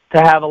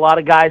to have a lot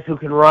of guys who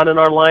can run in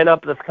our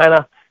lineup. That's kind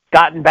of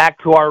gotten back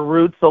to our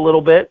roots a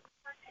little bit.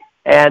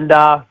 And,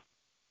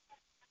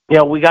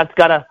 we just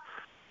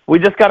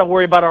got to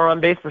worry about our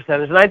on-base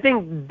percentage. And I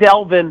think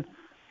Delvin,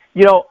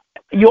 you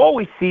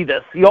always see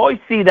this. You always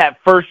see that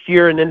first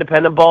year in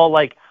independent ball,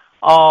 like,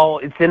 oh,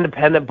 it's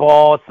independent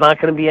ball. It's not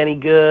going to be any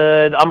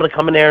good. I'm going to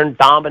come in there and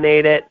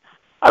dominate it.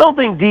 I don't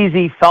think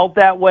DZ felt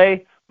that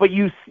way, but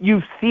you've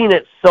seen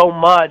it so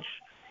much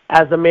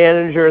as a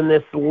manager in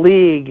this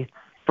league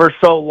for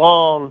so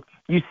long.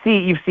 You've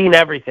seen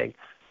everything.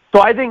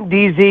 So I think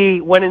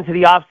DZ went into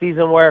the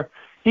offseason where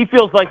he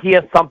feels like he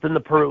has something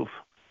to prove.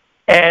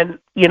 And,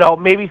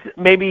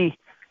 maybe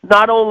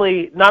not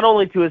only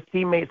to his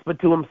teammates, but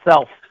to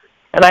himself.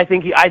 And I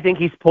think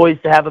he's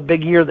poised to have a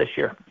big year this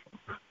year.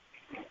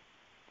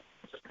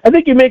 I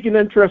think you make an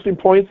interesting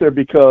point there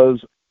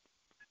because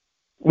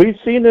we've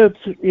seen it,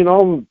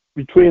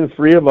 between the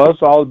three of us,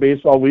 all the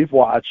baseball we've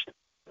watched.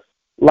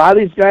 A lot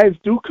of these guys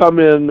do come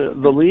in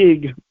the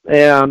league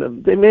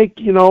and they make,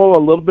 a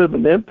little bit of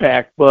an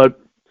impact, but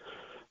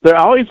there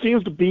always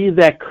seems to be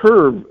that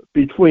curve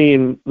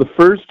between the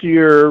first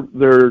year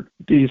they're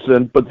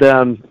decent, but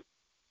then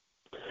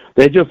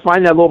they just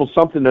find that little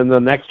something, and the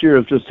next year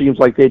it just seems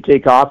like they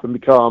take off and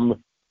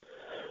become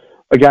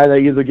a guy that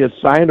either gets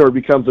signed or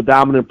becomes a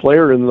dominant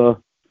player in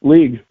the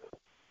league.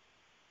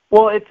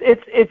 Well,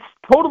 it's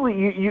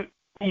totally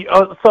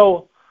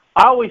so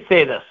I always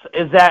say this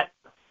is that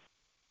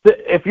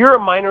if you're a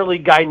minor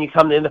league guy and you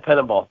come to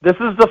independent ball, this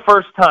is the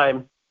first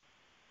time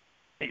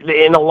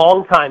in a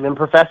long time in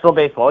professional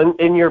baseball,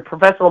 in your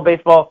professional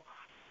baseball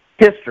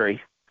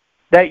history,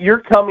 that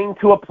you're coming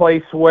to a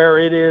place where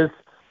it is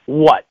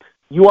what?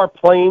 You are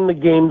playing the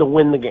game to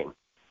win the game.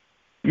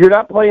 You're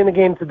not playing the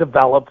game to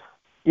develop.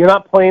 You're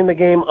not playing the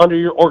game under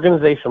your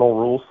organizational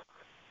rules.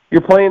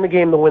 You're playing the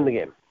game to win the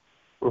game,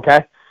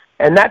 okay?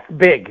 And that's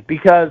big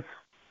because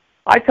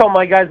I tell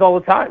my guys all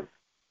the time.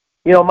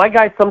 My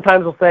guys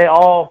sometimes will say,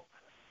 oh,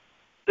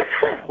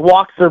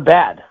 walks are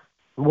bad.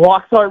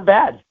 Walks aren't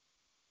bad.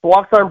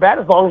 Walks aren't bad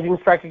as long as you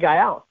can strike a guy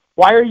out.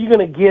 Why are you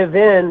going to give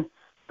in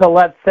to,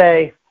 let's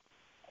say,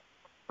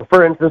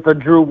 for instance, a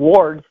Drew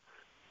Ward?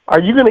 Are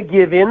you going to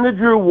give in to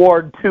Drew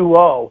Ward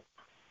 2-0,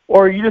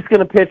 or are you just going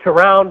to pitch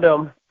around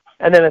him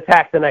and then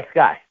attack the next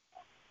guy?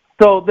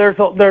 So there's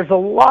a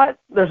lot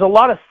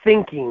of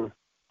thinking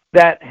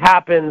that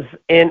happens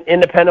in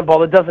independent ball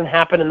that doesn't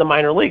happen in the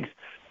minor leagues,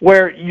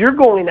 where you're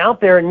going out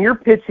there and you're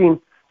pitching.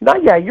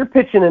 You're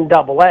pitching in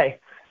Double-A,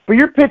 but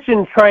you're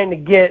pitching trying to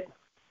get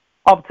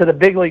up to the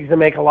big leagues and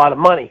make a lot of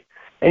money,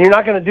 and you're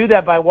not going to do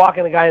that by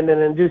walking a guy and then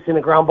inducing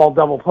a ground ball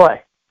double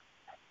play.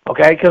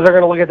 Okay, because they're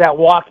going to look at that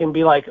walk and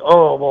be like,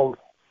 oh,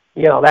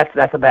 well,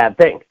 that's a bad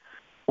thing.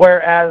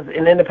 Whereas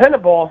in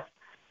independent ball,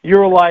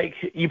 you're like,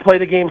 you play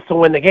the games to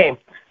win the game.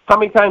 How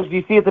many times do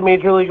you see at the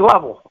major league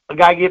level a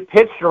guy get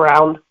pitched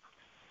around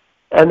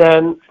and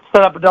then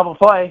set up a double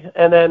play,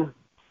 and then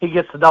he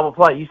gets the double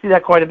play? You see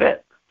that quite a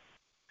bit.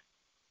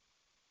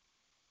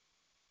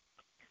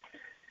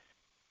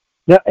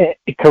 Now,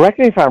 correct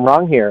me if I'm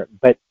wrong here,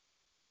 but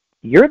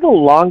you're the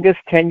longest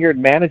tenured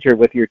manager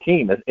with your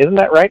team. Isn't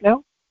that right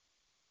now?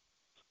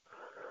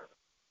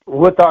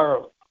 With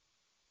the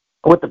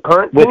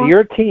current team? With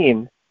your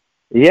team,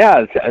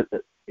 yeah,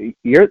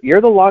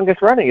 you're the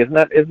longest running. Isn't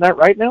that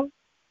right now?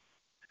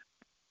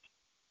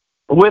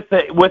 With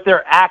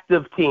their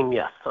active team,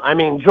 yes. I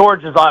mean,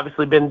 George has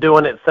obviously been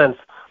doing it since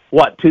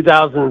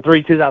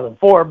 2003,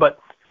 2004, but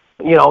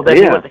then he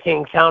went to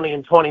King County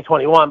in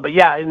 2021. But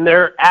yeah, in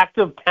their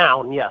active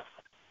town, yes.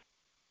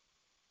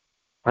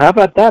 How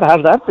about that? How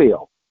does that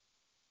feel?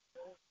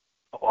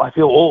 Oh, I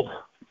feel old.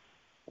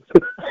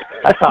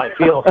 That's how I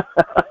feel.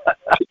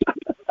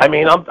 I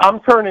mean, I'm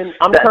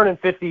turning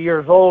 50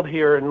 years old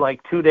here in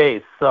like 2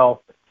 days,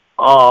 so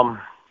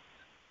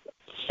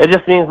it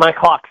just means my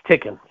clock's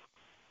ticking,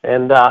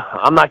 and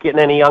I'm not getting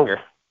any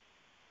younger.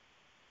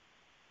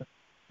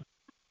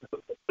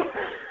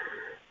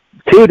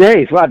 2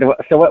 days. Wow.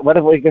 So what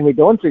are we going to be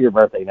doing for your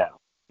birthday now?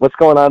 What's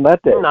going on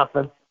that day?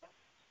 Nothing.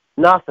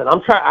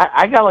 I'm trying.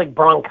 I got like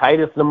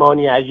bronchitis,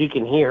 pneumonia, as you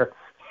can hear.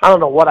 I don't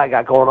know what I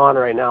got going on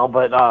right now,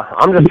 but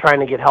I'm just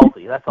trying to get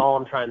healthy. That's all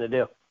I'm trying to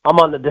do. I'm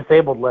on the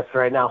disabled list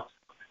right now.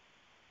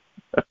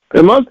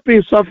 It must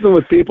be something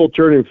with people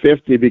turning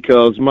 50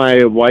 because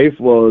my wife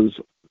was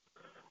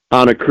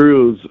on a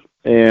cruise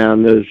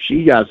and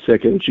she got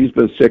sick, and she's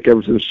been sick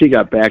ever since she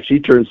got back. She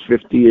turns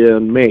 50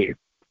 in May.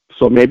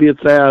 So maybe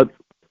it's that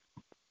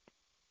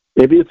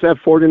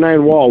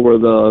 49 wall where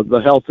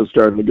the health is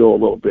starting to go a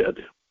little bit.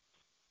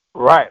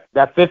 Right,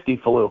 that 50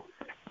 flu.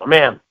 Oh,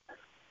 man,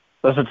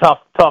 that's a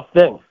tough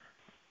thing.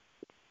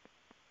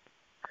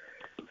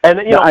 And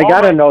I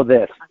got to know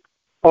this.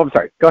 Oh, I'm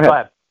sorry. Go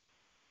ahead.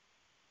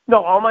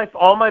 No, all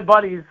my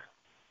buddies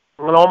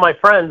and all my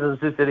friends in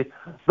Sioux City,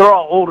 they're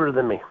all older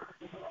than me.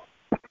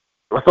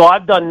 So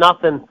I've done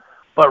nothing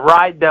but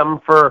ride them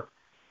for,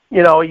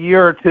 a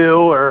year or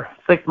two or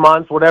 6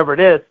 months, whatever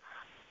it is.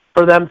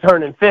 for them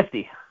turning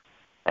 50.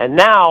 And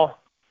now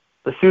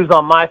the shoe's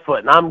on my foot,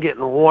 and I'm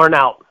getting worn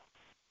out.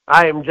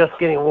 I am just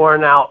getting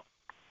worn out,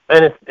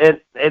 and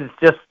it's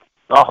just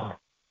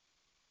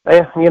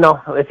you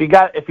know, if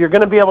you're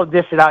going to be able to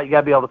dish it out, you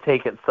got to be able to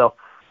take it. So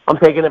I'm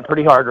taking it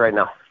pretty hard right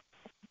now.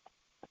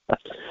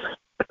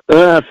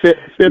 50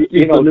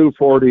 is the new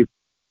 40.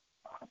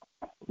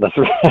 That's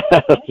right.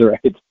 That's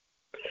right.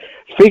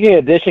 Speaking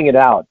of dishing it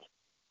out,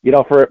 you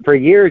know, for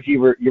years you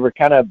were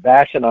kind of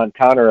bashing on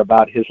Connor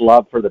about his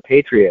love for the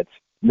Patriots.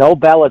 No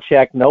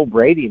Belichick, no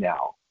Brady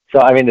now. So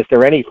I mean, is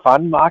there any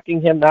fun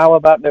mocking him now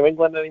about New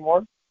England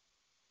anymore?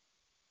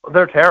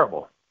 They're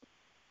terrible.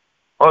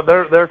 Oh,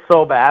 they're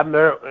so bad. And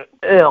they're,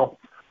 you know,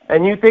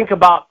 and you think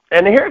about,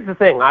 and here's the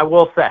thing, I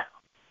will say,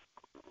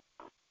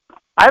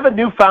 I have a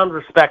newfound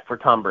respect for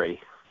Tom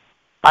Brady.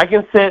 I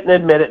can sit and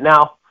admit it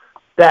now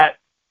that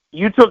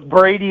you took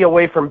Brady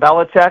away from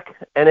Belichick,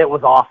 and it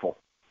was awful.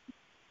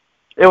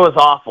 It was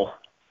awful.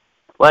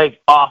 Like,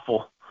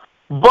 awful.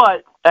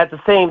 But at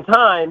the same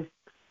time,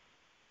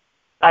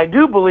 I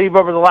do believe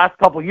over the last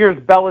couple of years,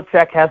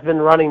 Belichick has been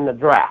running the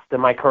draft.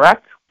 Am I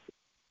correct?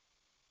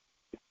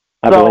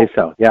 I believe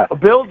so, yeah.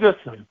 Bill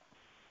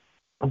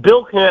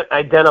can't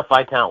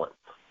identify talent.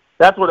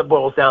 That's what it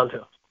boils down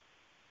to.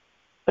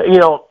 You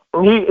know,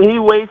 he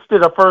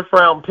wasted a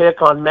first-round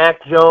pick on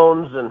Mac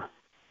Jones, and,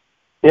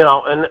 you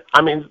know, and,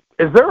 I mean,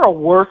 is there a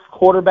worse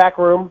quarterback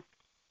room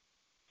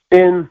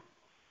in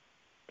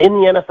the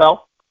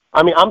NFL?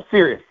 I mean, I'm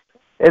serious.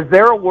 Is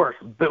there a worse?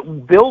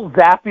 Bill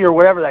Zappi or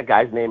whatever that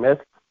guy's name is,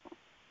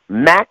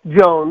 Mac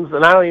Jones,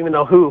 and I don't even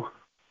know who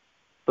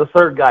the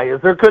third guy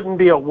is. There couldn't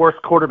be a worse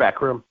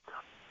quarterback room.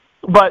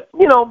 But,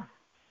 you know,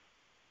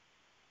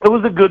 it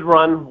was a good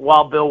run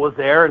while Bill was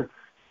there.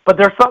 But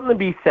there's something to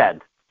be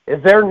said,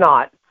 is there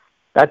not,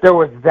 that there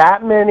was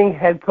that many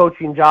head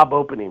coaching job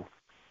openings,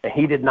 and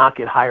he did not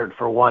get hired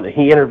for one, and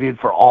he interviewed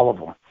for all of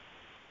them.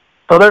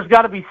 So there's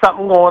got to be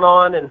something going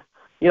on, and,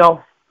 you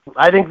know,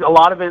 I think a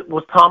lot of it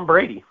was Tom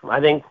Brady.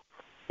 I think,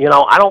 you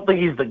know, I don't think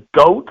he's the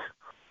GOAT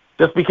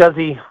just because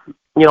he,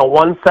 you know,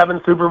 won 7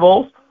 Super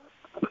Bowls.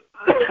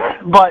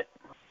 But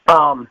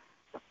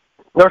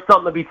there's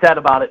something to be said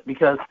about it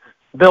because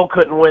Bill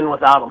couldn't win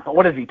without him.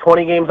 What is he,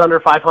 20 games under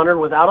 500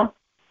 without him?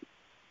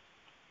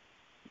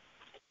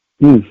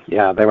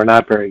 Yeah, they were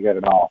not very good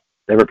at all.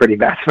 They were pretty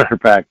bad, as a matter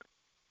of fact.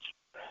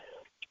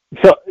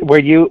 So, were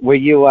you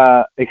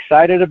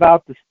excited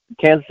about the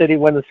Kansas City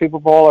win the Super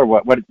Bowl, or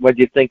what did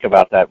you think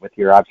about that with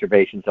your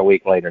observations a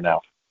week later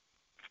now?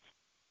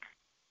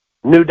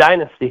 New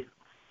dynasty.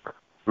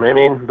 I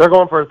mean, they're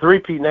going for a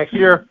three-peat next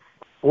year.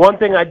 One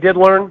thing I did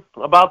learn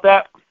about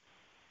that,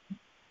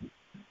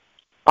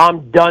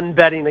 I'm done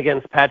betting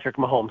against Patrick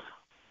Mahomes.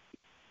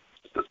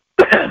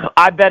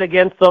 I bet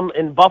against them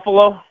in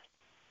Buffalo.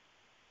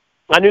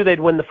 I knew they'd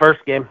win the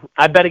first game.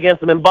 I bet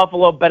against them in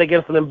Buffalo, bet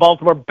against them in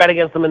Baltimore, bet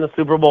against them in the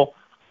Super Bowl.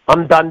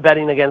 I'm done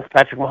betting against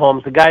Patrick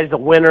Mahomes. The guy's a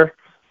winner.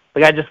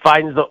 The guy just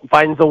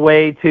finds a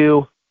way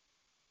to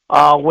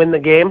win the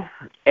game,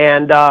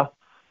 and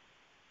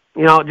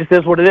you know, it just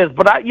is what it is.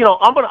 But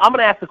I'm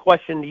gonna ask a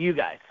question to you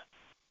guys.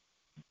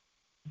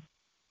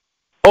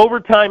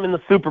 Overtime in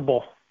the Super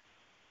Bowl.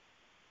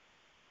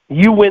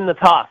 You win the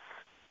toss.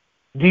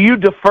 Do you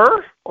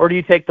defer or do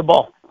you take the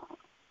ball?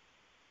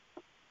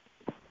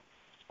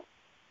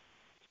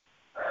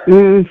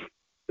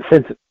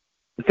 Since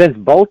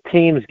both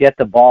teams get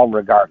the ball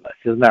regardless,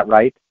 isn't that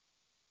right?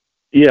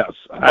 Yes.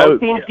 Both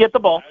teams get the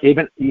ball.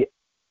 Even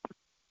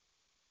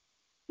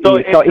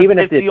so even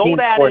if the team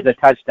scores a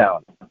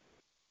touchdown.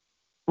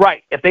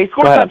 Right. If they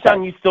score a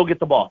touchdown, you still get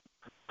the ball.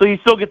 So you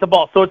still get the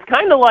ball. So it's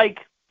kind of like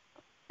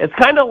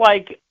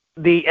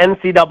the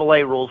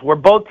NCAA rules where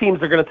both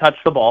teams are going to touch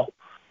the ball.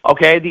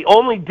 Okay? The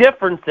only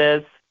difference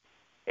is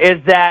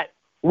that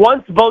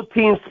once both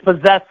teams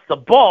possess the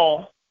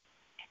ball,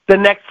 the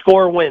next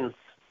score wins.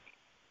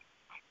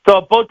 So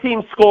if both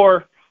teams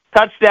score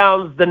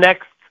touchdowns, the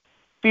next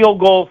field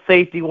goal,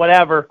 safety,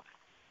 whatever,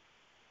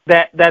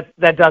 that does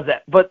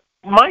that. But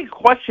my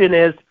question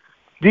is,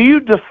 do you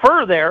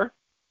defer there?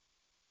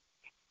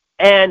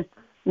 And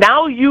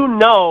now you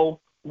know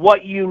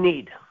what you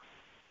need.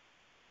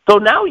 So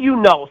now you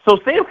know. So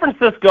San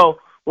Francisco,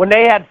 when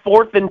they had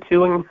 4th and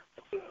 2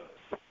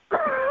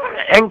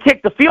 and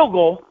kicked the field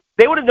goal,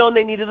 they would have known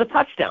they needed a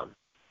touchdown.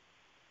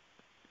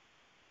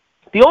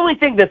 The only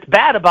thing that's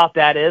bad about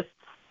that is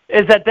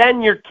that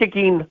then you're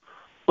kicking,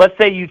 let's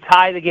say you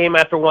tie the game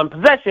after one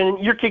possession,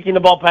 you're kicking the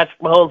ball Patrick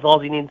Mahomes, all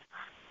he needs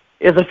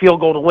is a field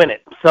goal to win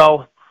it.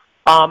 So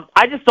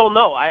I just don't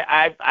know.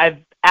 I've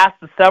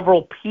asked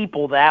several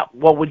people that,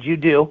 what would you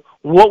do?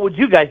 What would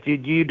you guys do?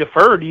 Do you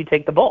defer or do you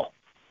take the ball?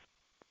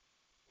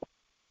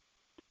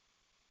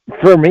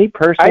 For me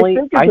personally,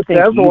 I think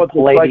you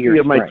play to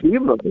your my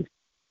strength. team.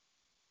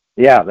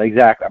 Yeah,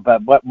 exactly.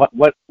 But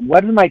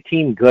what is my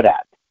team good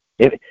at?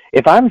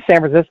 If I'm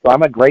San Francisco,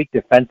 I'm a great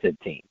defensive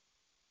team.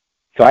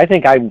 So I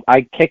think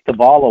I kick the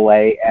ball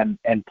away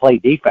and play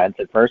defense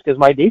at first because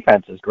my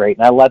defense is great,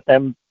 and I let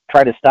them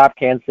try to stop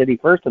Kansas City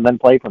first and then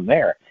play from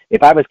there.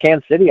 if I was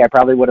Kansas City, I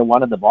probably would have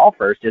wanted the ball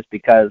first just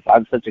because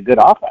I'm such a good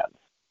offense.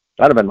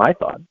 That would have been my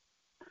thought.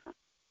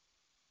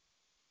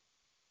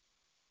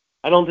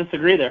 I don't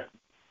disagree there.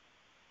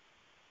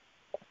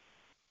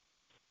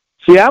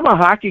 See, I'm a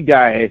hockey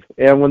guy,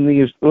 and when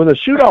the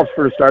shootouts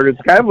first started,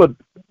 it's kind of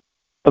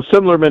a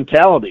similar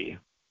mentality.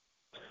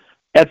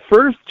 At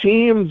first,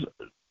 teams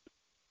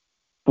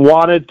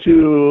wanted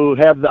to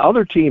have the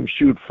other team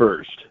shoot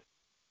first.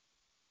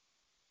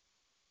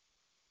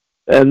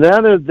 And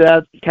then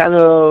that kind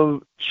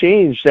of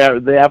changed.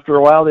 After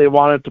a while, they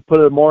wanted to put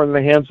it more in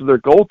the hands of their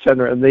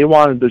goaltender, and they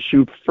wanted to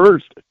shoot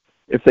first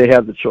if they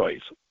had the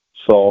choice.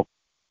 So,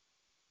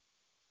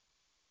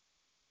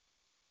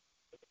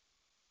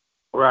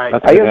 right.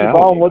 I guess it's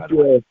all in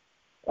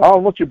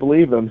what you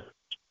believe in.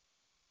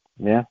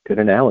 Yeah, good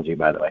analogy,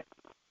 by the way.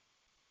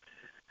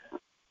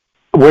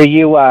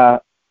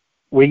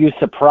 Were you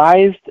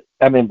surprised?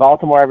 I mean,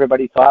 Baltimore,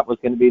 everybody thought was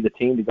going to be the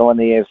team to go in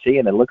the AFC,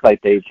 and it looked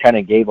like they kind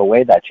of gave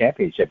away that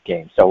championship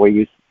game. So were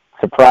you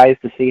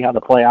surprised to see how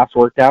the playoffs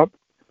worked out?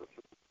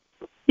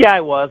 Yeah,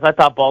 I was. I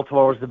thought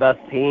Baltimore was the best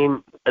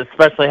team,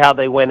 especially how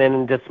they went in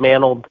and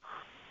dismantled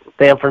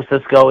San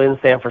Francisco in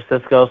San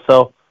Francisco.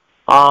 So,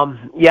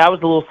 yeah, I was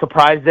a little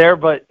surprised there,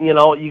 but, you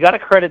got to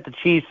credit the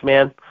Chiefs,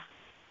 man.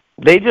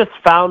 They just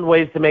found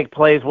ways to make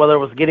plays, whether it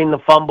was getting the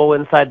fumble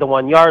inside the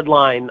 1-yard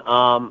line,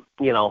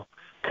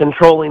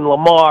 controlling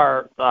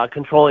Lamar,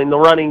 controlling the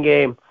running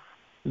game,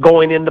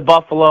 going into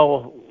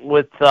Buffalo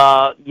with,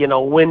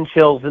 wind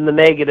chills in the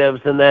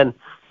negatives, and then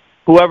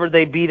whoever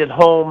they beat at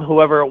home,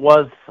 whoever it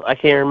was, I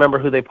can't remember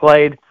who they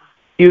played,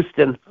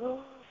 Houston,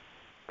 or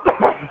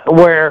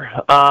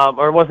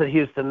was it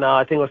Houston? No,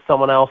 I think it was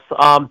someone else.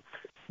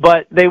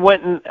 But they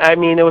went and,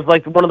 it was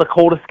like one of the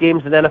coldest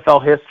games in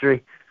NFL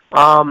history.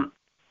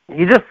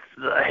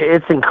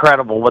 It's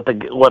incredible what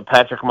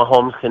Patrick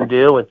Mahomes can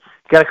do, and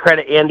got to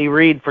credit Andy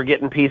Reid for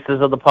getting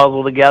pieces of the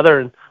puzzle together.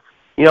 And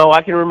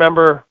I can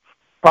remember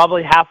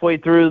probably halfway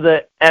through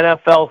the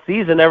NFL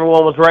season,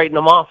 everyone was writing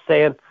them off,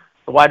 saying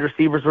the wide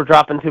receivers were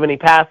dropping too many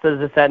passes,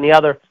 this, that, and the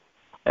other.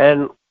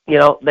 And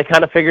they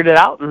kind of figured it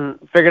out and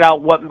figured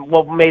out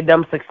what made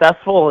them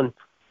successful,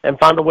 and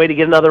found a way to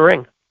get another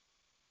ring.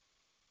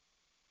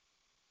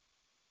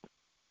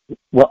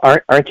 Well,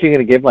 aren't you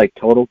going to give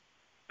total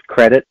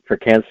credit for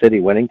Kansas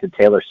City winning to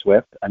Taylor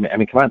Swift? I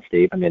mean, come on,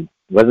 Steve.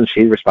 Wasn't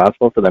she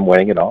responsible for them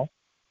winning it all?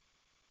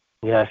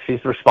 Yeah,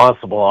 she's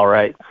responsible, all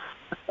right.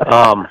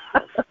 I'm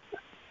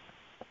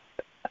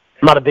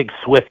not a big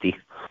Swiftie.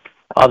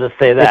 I'll just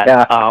say that.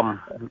 Yeah,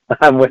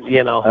 I'm with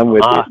you. I'm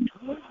with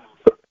you.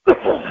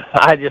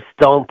 I just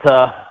don't.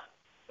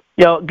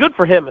 Good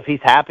for him if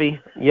he's happy.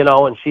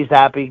 And she's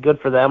happy. Good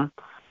for them.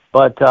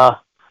 But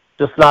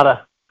just not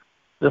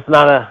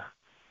a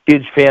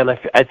huge fan.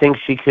 I think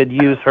she could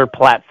use her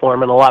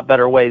platform in a lot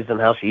better ways than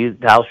how she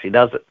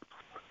does it.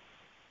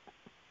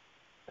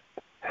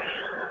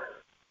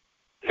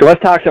 So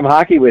let's talk some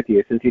hockey with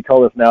you, since you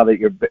told us now that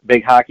you're a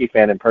big hockey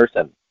fan in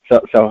person.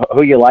 So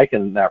who you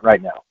liking that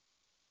right now?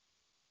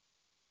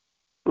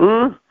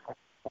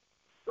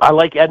 I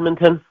like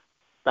Edmonton.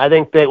 I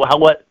think they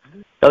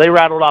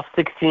rattled off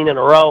 16 in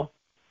a row.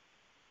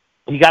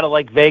 You got to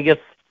like Vegas.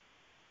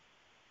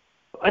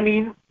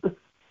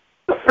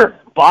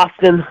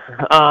 Boston,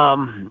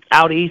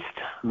 out east,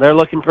 they're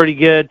looking pretty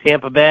good.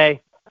 Tampa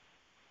Bay,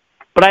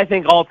 but I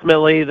think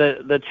ultimately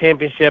the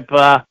championship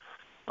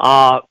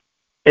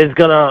is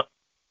gonna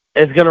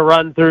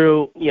run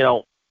through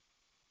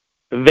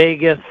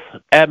Vegas,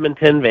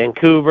 Edmonton,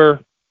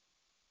 Vancouver,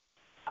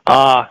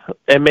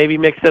 and maybe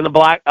mix in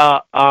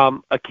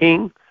a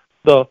King,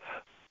 the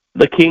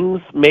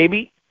Kings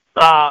maybe.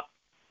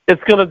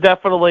 It's gonna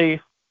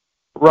definitely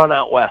run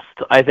out west.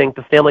 I think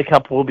the Stanley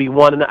Cup will be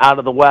won out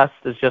of the West.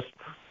 It's just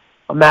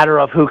a matter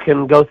of who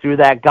can go through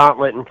that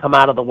gauntlet and come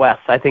out of the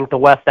West. I think the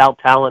West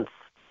out-talents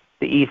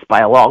the East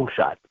by a long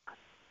shot.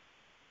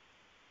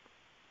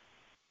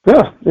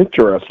 Yeah,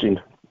 interesting.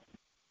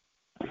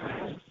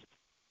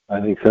 I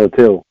think so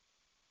too.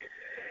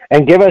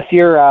 And give us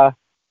your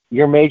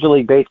Major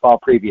League Baseball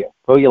preview.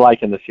 Who are you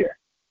liking this year?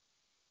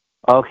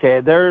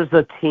 Okay, there's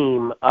a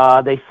team.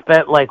 They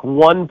spent like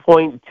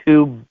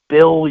 $1.2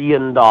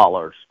 billion.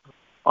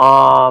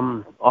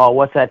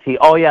 What's that team?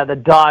 Oh, yeah, the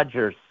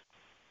Dodgers.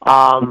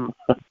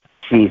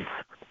 Jeez.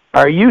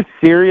 Are you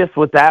serious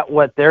with that,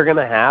 what they're going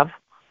to have?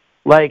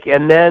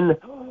 And then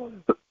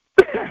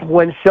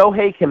when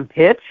Shohei can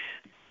pitch,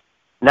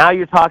 now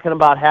you're talking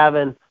about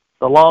having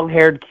the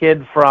long-haired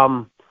kid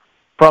from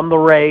the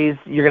Rays.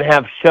 You're going to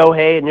have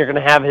Shohei, and you're going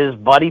to have his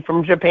buddy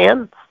from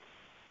Japan.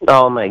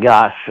 Oh, my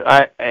gosh.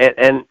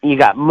 And you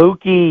got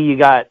Mookie, you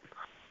got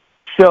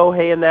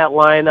Shohei in that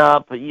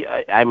lineup.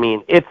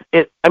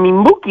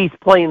 Mookie's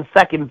playing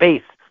second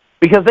base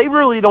because they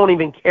really don't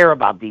even care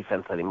about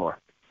defense anymore.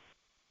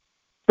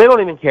 They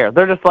don't even care.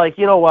 They're just like,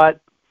 you know what?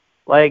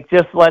 Let's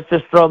just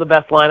throw the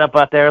best lineup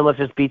out there and let's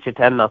just beat you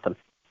 10-0.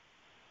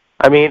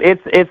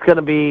 It's going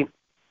to be,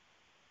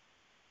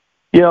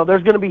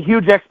 there's going to be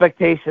huge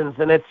expectations,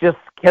 and it's just,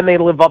 can they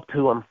live up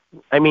to them?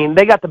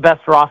 They got the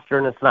best roster,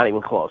 and it's not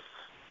even close.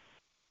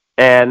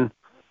 And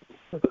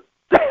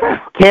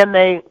can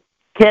they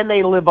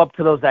live up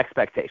to those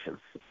expectations?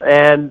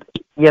 And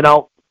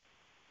Shohei's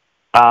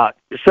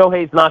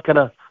not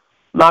gonna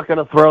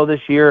throw this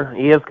year.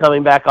 He is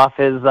coming back off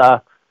his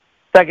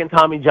second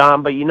Tommy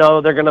John, but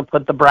they're gonna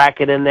put the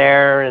bracket in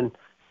there, and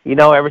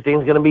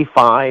everything's gonna be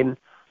fine.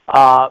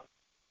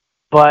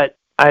 But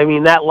I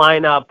mean, that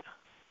lineup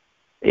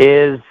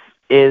is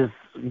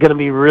gonna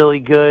be really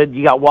good.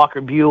 You got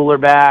Walker Buehler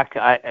back.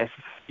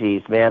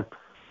 Jeez, man.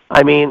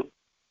 I mean,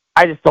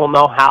 I just don't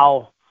know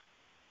how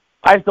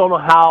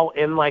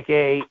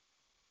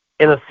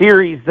in a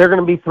series they're going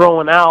to be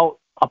throwing out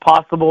a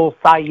possible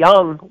Cy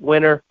Young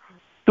winner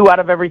 2 out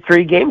of every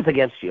 3 games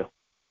against you.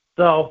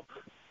 So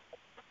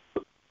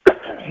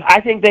I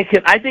think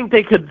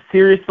they could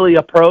seriously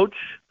approach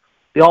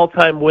the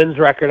all-time wins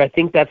record. I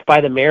think that's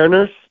by the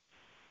Mariners.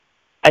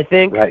 I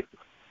think. Right.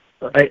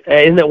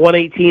 Isn't it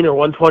 118 or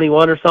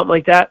 121 or something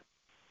like that?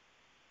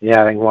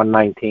 Yeah, I think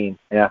 119.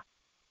 Yeah.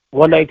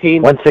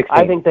 119? 116.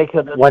 I think they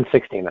could.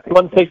 116, I think.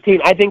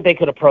 116. I think they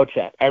could approach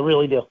that. I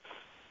really do.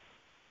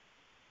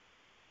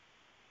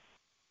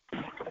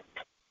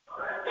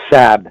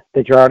 Sad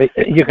that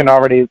you can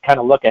already kind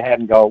of look ahead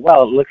and go,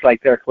 well, it looks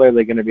like they're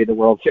clearly going to be the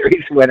World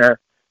Series winner,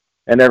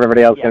 and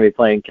everybody else going to be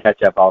playing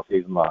catch up all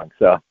season long.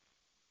 So.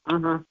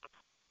 Mhm.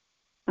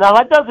 Now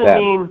that doesn't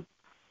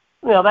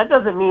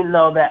mean,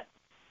 though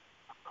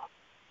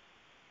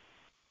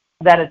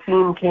that a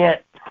team can't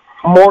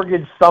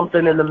mortgage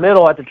something in the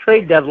middle at the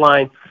trade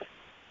deadline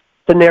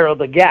to narrow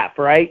the gap,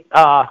 right?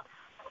 I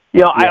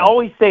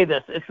always say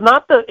this: it's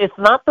not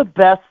the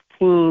best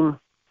team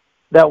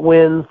that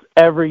wins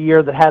every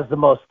year that has the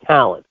most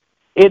talent.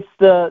 It's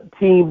the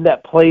team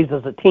that plays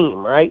as a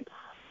team, right?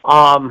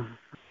 And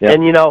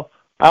I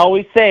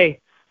always say,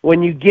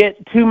 when you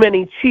get too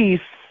many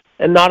Chiefs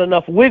and not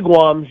enough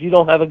wigwams, you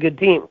don't have a good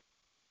team.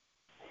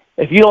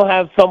 If you don't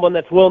have someone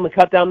that's willing to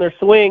cut down their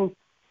swing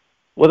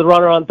with a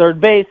runner on third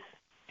base,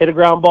 hit a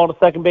ground ball to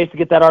second base to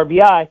get that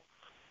RBI,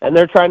 and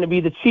they're trying to be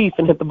the Chief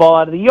and hit the ball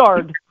out of the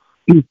yard,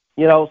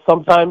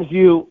 sometimes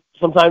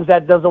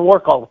that doesn't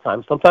work all the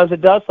time. Sometimes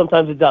it does,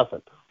 sometimes it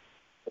doesn't.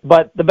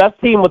 But the best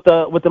team with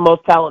the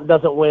most talent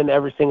doesn't win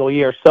every single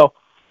year. So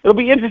it'll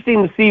be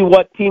interesting to see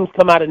what teams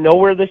come out of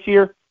nowhere this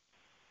year.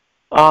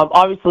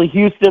 Obviously,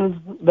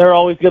 Houston, they're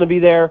always going to be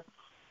there.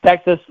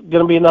 Texas,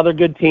 going to be another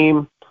good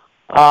team.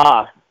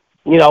 But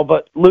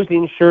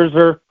losing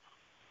Scherzer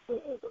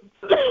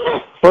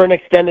for an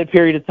extended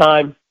period of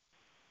time,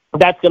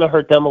 that's going to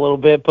hurt them a little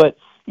bit. But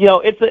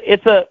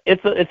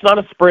it's not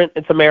a sprint;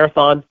 it's a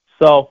marathon.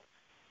 So,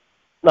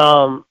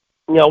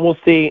 we'll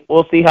see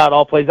how it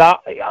all plays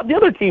out. The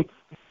other team,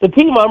 the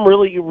team I'm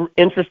really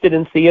interested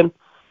in seeing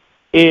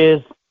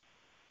is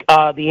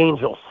the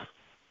Angels,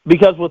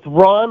 because with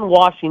Ron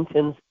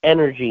Washington's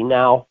energy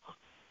now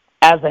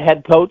as a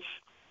head coach,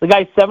 the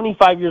guy's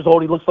 75 years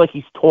old. He looks like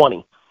he's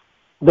 20.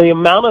 The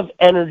amount of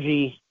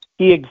energy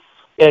he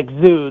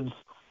exudes.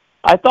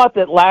 I thought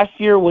that last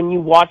year when you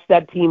watched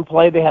that team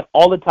play, they had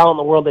all the talent in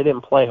the world. They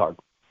didn't play hard.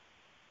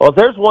 Well, if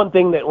there's one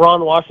thing that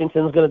Ron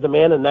Washington's going to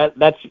demand, and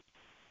that's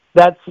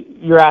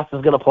your ass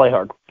is going to play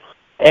hard.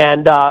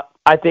 And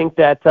I think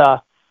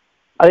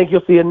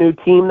you'll see a new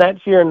team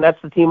next year, and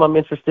that's the team I'm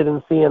interested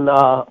in seeing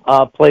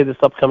play this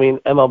upcoming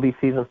MLB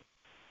season.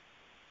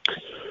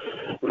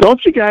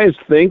 Don't you guys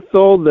think,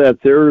 though, that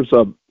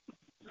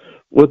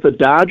with the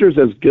Dodgers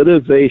as good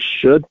as they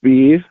should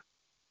be,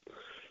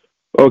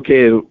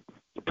 okay,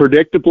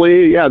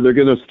 predictably, they're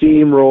going to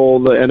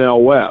steamroll the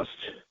NL West.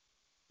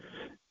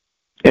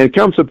 And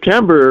come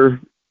September,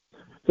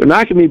 they're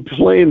not going to be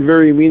playing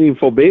very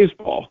meaningful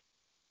baseball.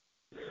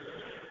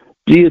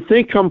 Do you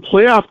think come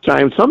playoff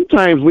time,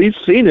 sometimes we've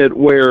seen it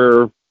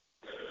where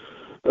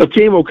a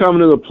team will come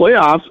into the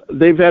playoffs,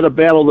 they've had to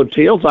battle their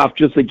tails off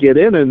just to get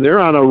in, and they're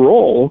on a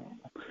roll.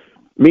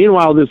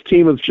 Meanwhile, this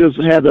team has just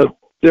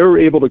they were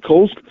able to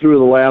coast through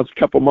the last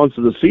couple months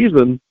of the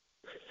season,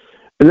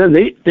 and then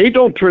they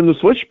don't turn the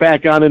switch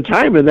back on in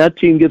time, and that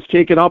team gets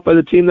taken out by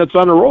the team that's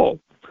on a roll.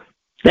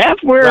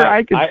 That's where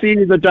I could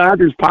see the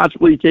Dodgers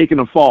possibly taking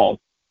a fall.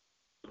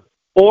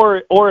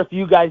 Or if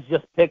you guys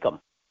just pick them,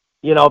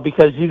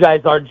 because you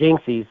guys are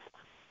jinxies.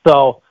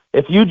 So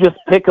if you just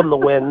pick them to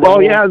win.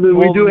 We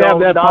do have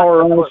that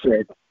power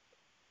also.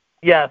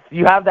 Yes,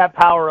 you have that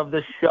power of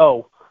this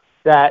show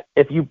that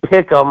if you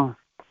pick them,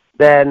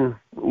 then,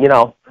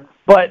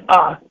 But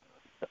I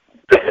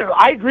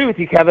agree with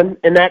you, Kevin,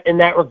 in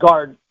that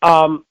regard.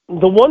 The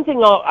one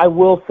thing I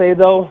will say,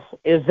 though,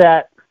 is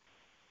that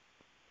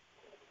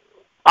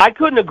I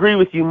couldn't agree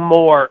with you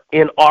more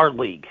in our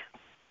league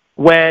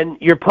when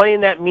you're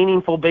playing that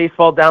meaningful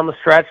baseball down the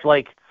stretch,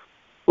 like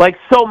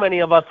so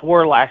many of us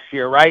were last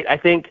year, right? I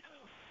think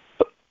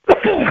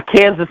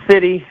Kansas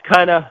City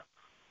kind of,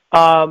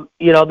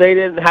 they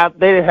didn't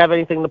have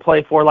anything to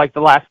play for like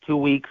the last 2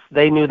 weeks.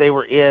 They knew they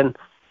were in,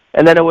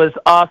 and then it was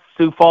us,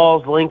 Sioux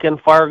Falls, Lincoln,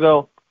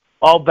 Fargo,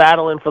 all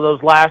battling for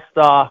those last,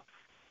 3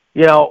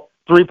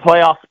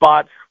 playoff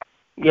spots.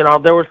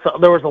 There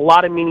was a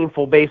lot of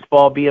meaningful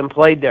baseball being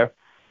played there.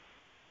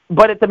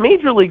 But at the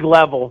major league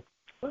level,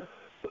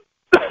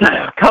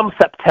 come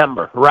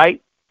September,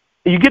 right?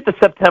 You get the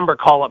September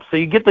call-up, so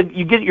you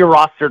get your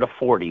roster to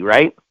 40,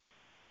 right?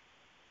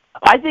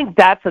 I think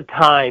that's a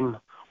time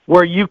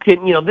where you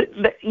can,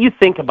 you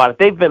think about it.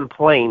 They've been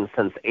playing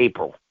since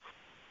April.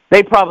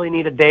 They probably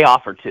need a day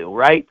off or two,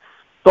 right?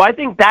 So I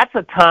think that's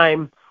a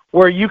time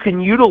where you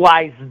can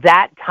utilize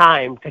that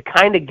time to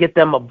kind of get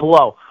them a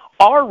blow.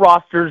 Our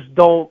rosters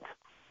don't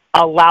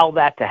allow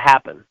that to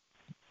happen.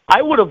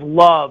 I would have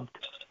loved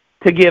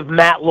to give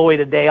Matt Lloyd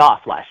a day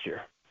off last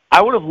year.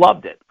 I would have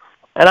loved it.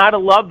 And I'd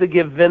have loved to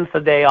give Vince a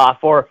day off,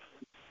 or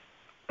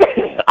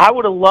I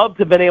would have loved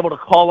to have been able to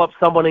call up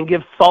someone and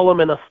give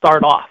Solomon a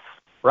start off,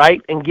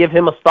 right? And give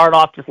him a start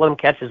off, just let him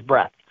catch his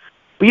breath.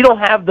 But you don't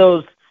have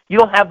those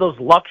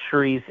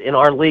luxuries in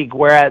our league,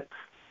 where at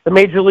the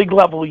major league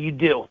level you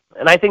do.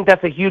 And I think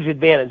that's a huge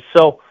advantage.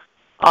 So,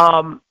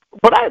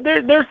 but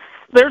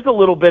there's a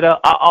little bit of,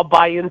 I'll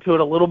buy into it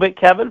a little bit,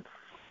 Kevin.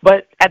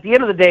 But at the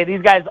end of the day,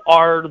 these guys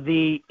are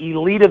the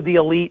elite of the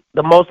elite,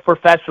 the most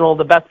professional,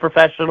 the best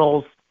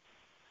professionals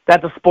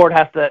that the sport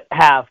has to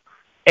have.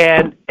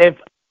 And if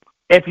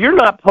you're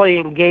not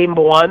playing game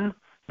one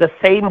the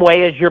same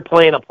way as you're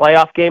playing a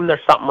playoff game, there's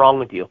something wrong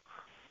with you,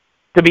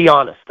 to be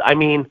honest. I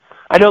mean,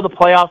 I know the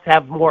playoffs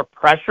have more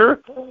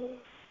pressure,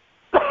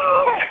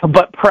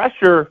 but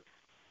pressure,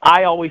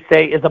 I always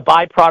say, is a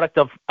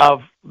byproduct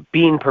of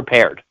being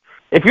prepared.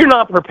 If you're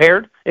not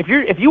prepared, if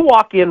you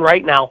walk in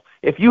right now,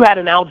 if you had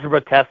an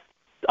algebra test,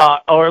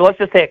 or let's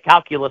just say a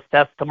calculus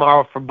test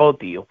tomorrow for both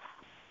of you,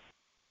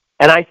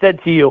 and I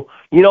said to you,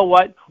 you know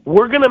what,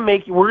 we're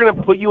gonna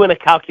put you in a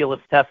calculus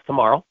test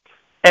tomorrow,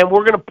 and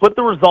we're gonna put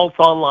the results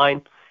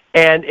online,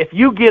 and if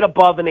you get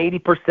above an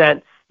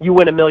 80%, you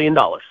win $1 million.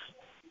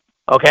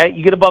 Okay,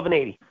 you get above an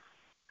 80.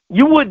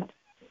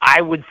 I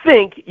would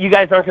think you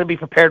guys aren't going to be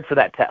prepared for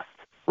that test,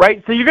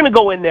 right? So you're going to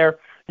go in there,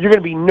 you're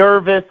going to be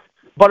nervous,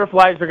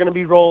 butterflies are going to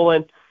be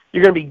rolling,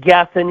 you're going to be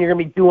guessing, you're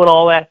going to be doing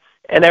all that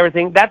and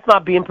everything. That's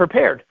not being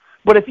prepared.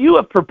 But if you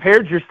have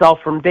prepared yourself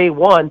from day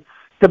one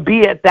to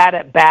be at that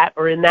at bat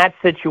or in that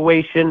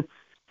situation,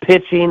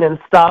 pitching and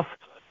stuff,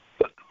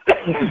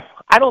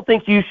 I don't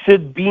think you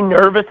should be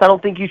nervous. I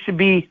don't think you should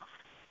be,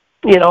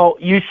 there's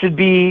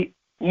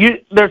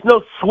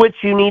no switch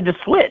you need to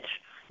switch.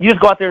 You just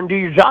go out there and do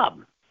your job.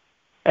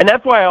 And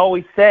that's why I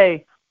always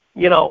say,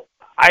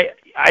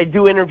 I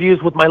do interviews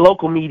with my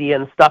local media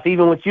and stuff,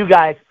 even with you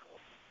guys.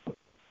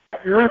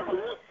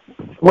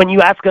 When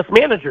you ask us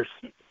managers,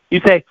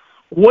 you say,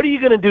 what are you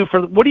going to do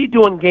what are you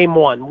doing game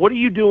one? What are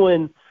you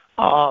doing,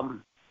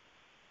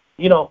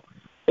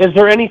 is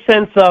there any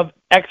sense of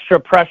extra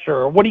pressure?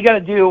 Or what do you got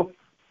to do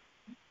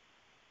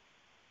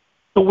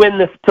to win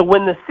this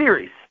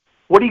series?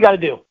 What do you got to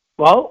do?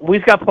 Well,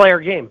 we've got to play our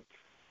game.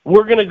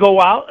 We're going to go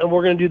out and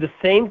we're going to do the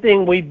same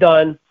thing we've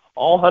done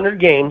all 100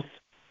 games,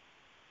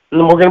 and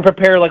then we're going to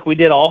prepare like we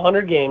did all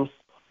 100 games,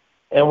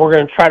 and we're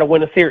going to try to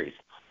win a series.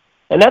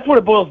 And that's what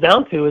it boils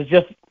down to, is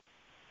just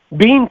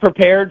being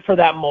prepared for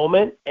that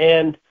moment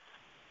and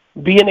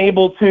being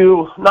able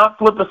to not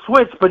flip a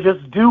switch, but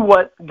just do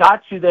what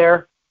got you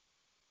there,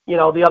 the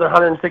other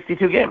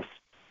 162 games.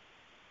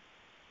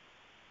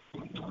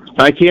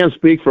 I can't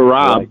speak for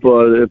Rob,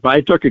 but if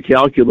I took a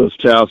calculus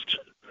test,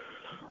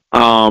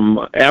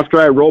 after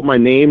I wrote my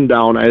name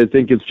down, I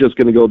think it's just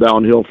going to go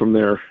downhill from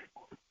there.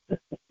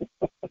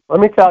 Let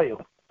me tell you,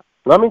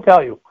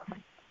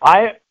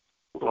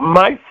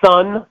 my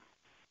son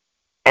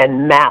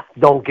and math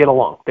don't get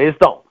along. They just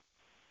don't.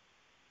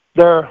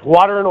 They're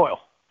water and oil.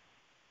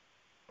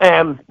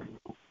 And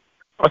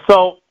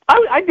so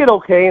I did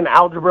okay in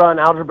algebra and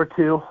algebra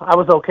 2. I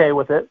was okay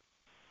with it.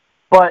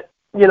 But,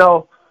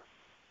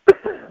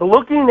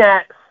 looking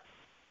at,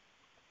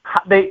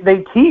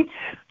 they teach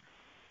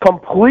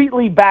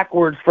completely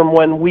backwards from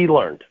when we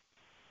learned.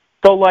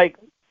 So,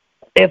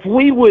 if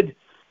we would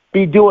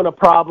be doing a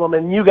problem,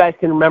 and you guys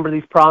can remember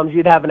these problems,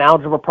 you'd have an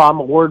algebra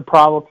problem, a word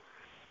problem.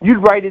 You'd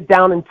write it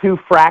down in 2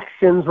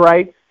 fractions,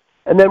 right?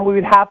 And then we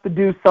would have to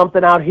do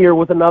something out here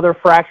with another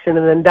fraction,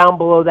 and then down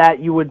below that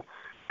you would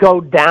go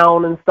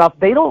down and stuff.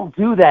 They don't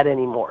do that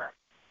anymore.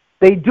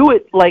 They do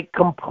it,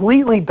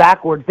 completely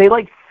backwards. They,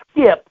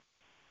 skip,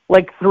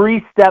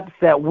 3 steps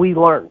that we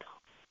learned.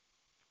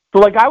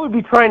 So, I would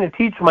be trying to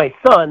teach my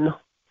son,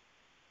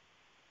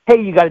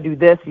 hey, you got to do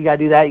this, you got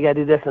to do that, you got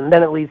to do this, and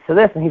then it leads to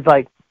this. And he's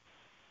like,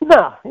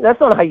 no, that's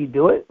not how you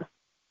do it.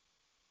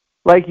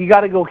 You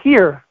got to go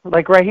here,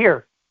 right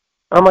here.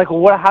 I'm like,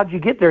 well, how'd you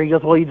get there? He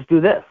goes, well, you just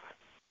do this.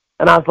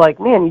 And I was like,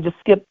 man, you just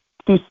skipped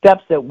 2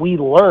 steps that we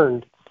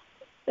learned.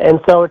 And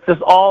so it's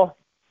just all,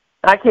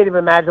 I can't even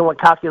imagine what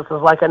calculus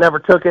is like. I never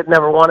took it,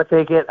 never want to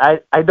take it.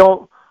 I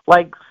don't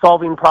like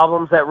solving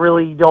problems that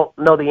really you don't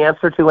know the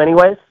answer to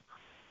anyways.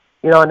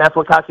 And that's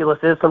what calculus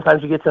is.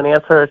 Sometimes you get to an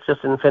answer, it's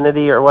just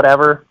infinity or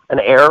whatever, an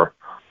error.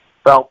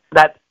 So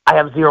that, I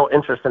have zero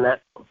interest in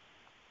that.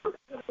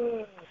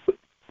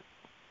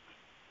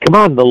 Come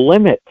on, the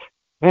limit.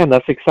 Man,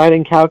 that's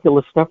exciting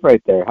calculus stuff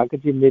right there. How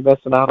could you be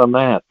missing out on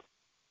that?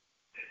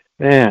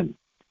 Man.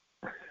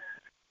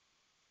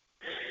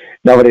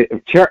 Nobody,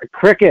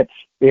 crickets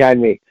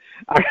behind me.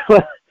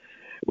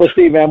 Well,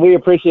 Steve, man, we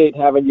appreciate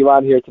having you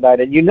on here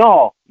tonight. And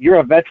you're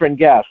a veteran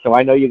guest, so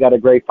I know you got a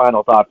great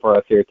final thought for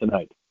us here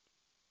tonight.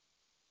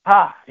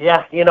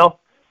 Yeah,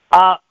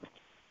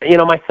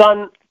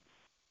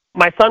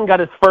 my son got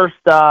his first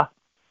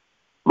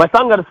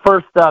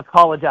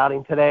college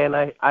outing today, and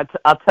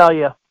I'll tell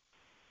you,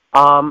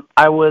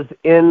 I was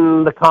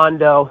in the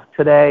condo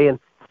today, and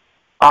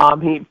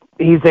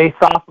he's a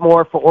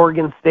sophomore for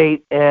Oregon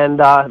State, and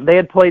they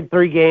had played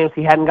 3 games.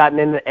 He hadn't gotten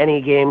into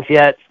any games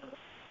yet,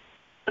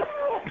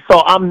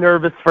 so I'm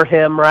nervous for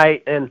him,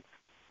 right? And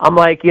I'm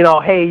like,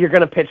 hey, you're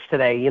going to pitch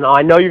today.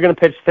 I know you're going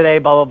to pitch today,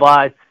 blah,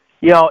 blah,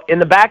 blah. In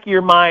the back of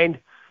your mind,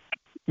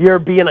 you're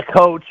being a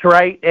coach,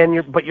 right?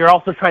 But you're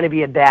also trying to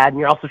be a dad, and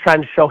you're also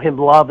trying to show him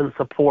love and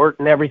support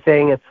and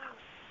everything. And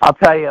I'll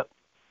tell you,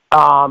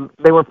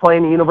 they were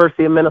playing the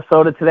University of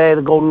Minnesota today,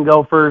 the Golden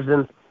Gophers,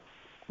 and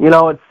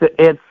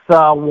it's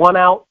 1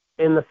 out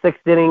in the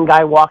 6th inning.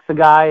 Guy walks a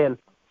guy, and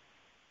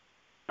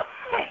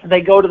they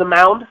go to the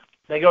mound.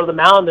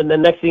 And the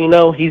next thing you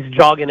know, he's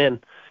jogging in.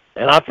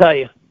 And I'll tell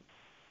you,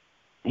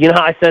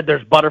 how I said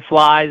there's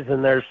butterflies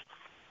and there's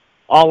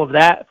all of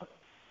that?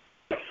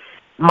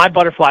 My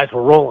butterflies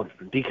were rolling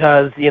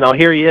because,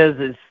 here he is,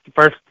 his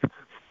first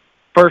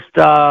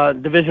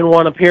Division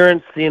I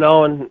appearance,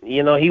 and,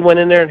 he went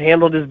in there and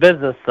handled his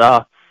business.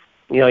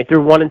 He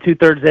threw 1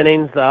 2/3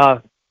 innings,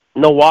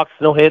 no walks,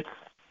 no hits,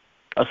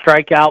 a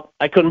strikeout.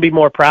 I couldn't be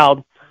more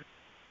proud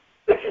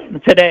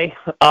today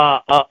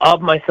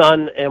of my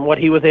son and what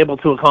he was able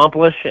to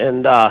accomplish.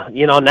 And,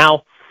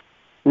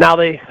 now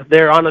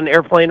they're on an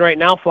airplane right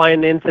now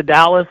flying into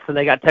Dallas, and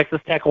they got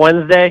Texas Tech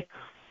Wednesday.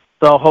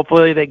 So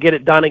hopefully they get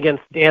it done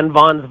against Dan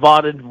Vaughn's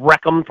vaunted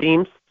Wreckham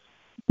teams.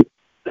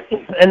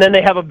 And then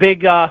they have a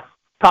big top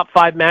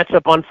 5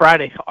 matchup on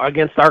Friday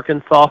against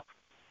Arkansas.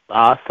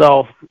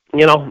 So,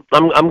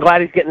 I'm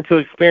glad he's getting to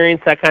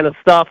experience that kind of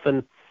stuff.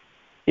 And,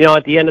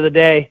 at the end of the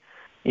day,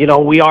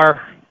 we are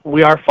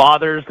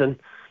fathers, and,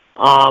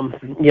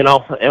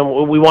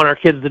 and we want our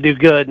kids to do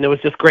good. And it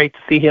was just great to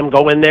see him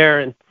go in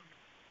there and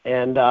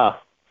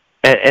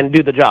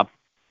do the job.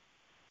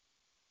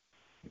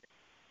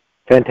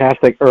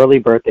 Fantastic early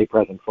birthday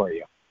present for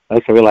you.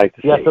 That's what we like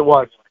to see. Yes, it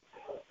was.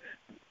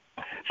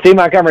 Steve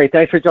Montgomery,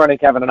 thanks for joining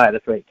Kevin and I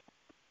this week.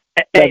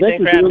 Hey,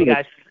 thanks for having me,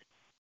 guys.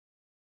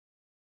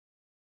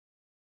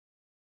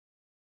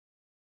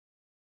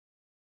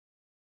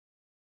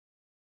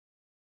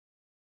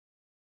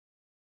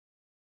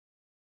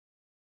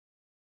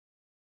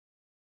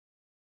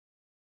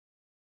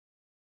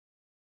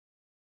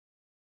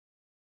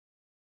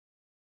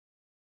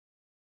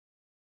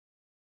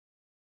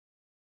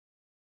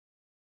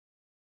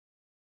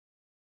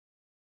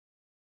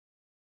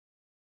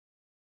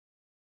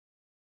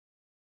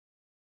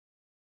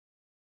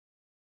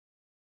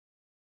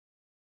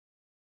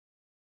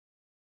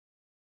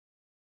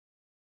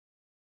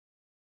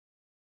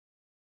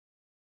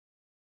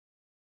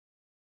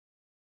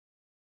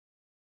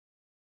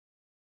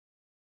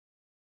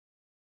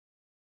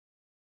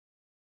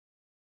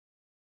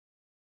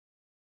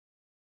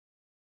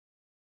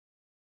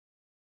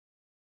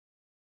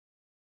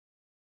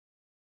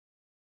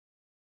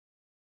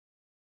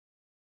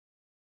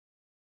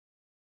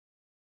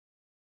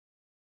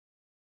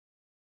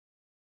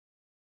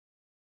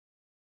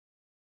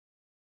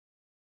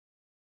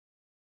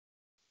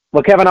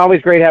 Well, Kevin,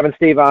 always great having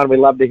Steve on. We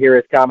love to hear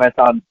his comments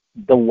on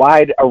the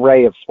wide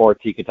array of sports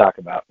he could talk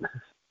about.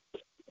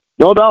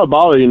 No doubt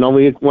about it.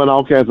 We went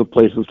all kinds of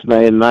places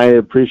tonight, and I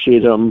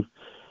appreciate him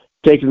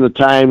taking the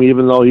time,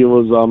 even though he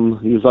was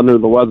under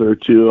the weather,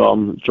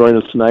 to join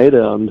us tonight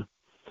and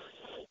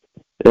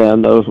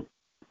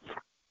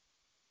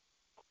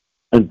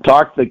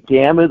talk the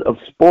gamut of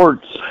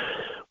sports.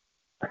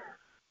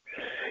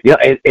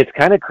 It's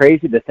kind of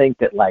crazy to think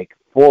that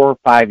 4 or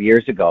 5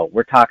 years ago,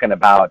 we're talking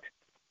about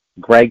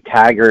Greg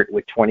Taggart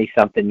with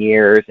 20-something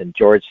years and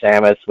George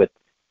Samus with,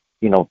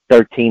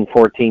 13,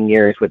 14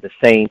 years with the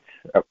Saints.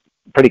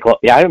 Pretty close.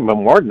 Yeah, I remember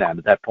more than that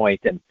at that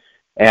point.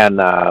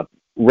 And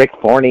Rick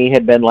Forney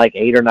had been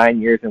 8 or 9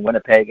 years in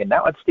Winnipeg, and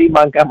now it's Steve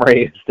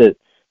Montgomery is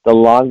the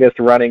longest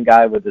running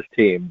guy with his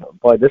team.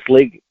 Boy, this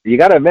league, you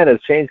got to admit,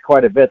 has changed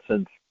quite a bit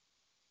since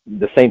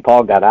the St.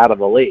 Paul got out of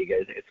the league.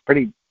 It's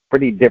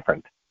pretty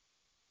different.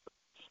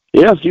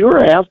 Yes, you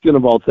were asking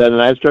about that,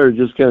 and I started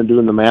just kind of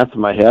doing the math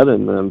in my head,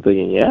 and I'm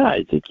thinking, yeah,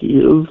 I think he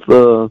is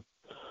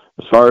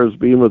as far as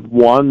being with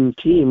one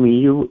team,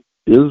 he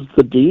is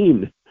the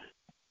dean.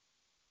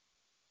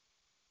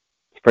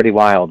 It's pretty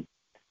wild.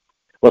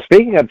 Well,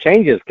 speaking of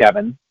changes,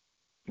 Kevin,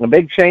 a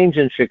big change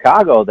in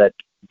Chicago that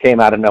came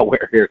out of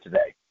nowhere here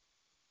today.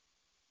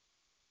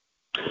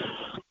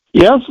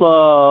 Yes,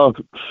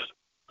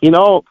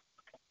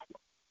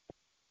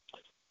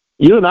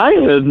 you and I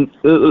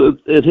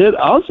it hit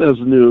us as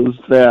news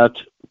that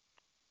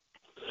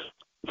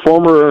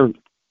former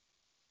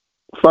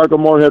Fargo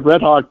Moorhead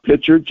Red Hawk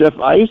pitcher Jeff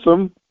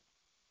Isom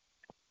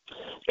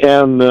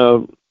and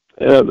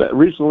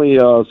recently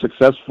a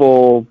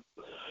successful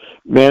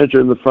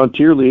manager in the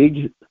Frontier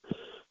League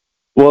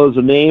was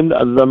named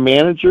the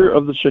manager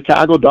of the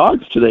Chicago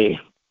Dogs today.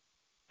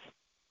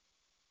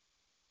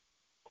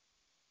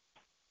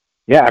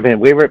 Yeah, I mean,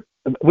 we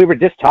were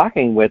just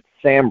talking with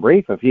Sam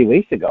Brief a few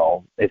weeks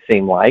ago. It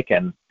seemed like,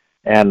 and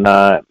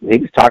he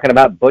was talking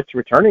about Butch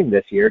returning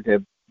this year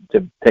to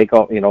take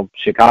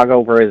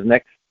Chicago for his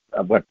next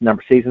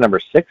season number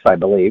 6, I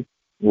believe,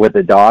 with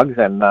the Dogs,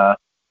 and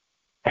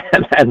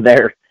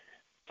their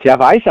Jeff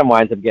Isom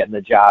winds up getting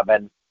the job,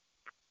 and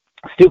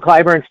Stu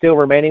Clyburn still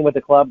remaining with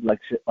the club,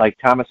 like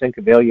Thomas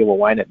Incaviglia will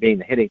wind up being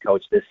the hitting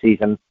coach this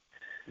season.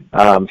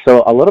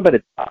 So a little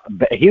bit of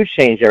a huge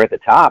change there at the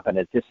top, and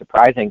it's just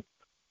surprising.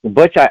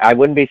 Butch, I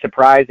wouldn't be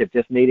surprised if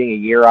just needing a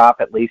year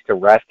off at least to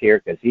rest here,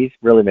 because he's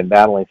really been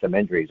battling some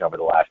injuries over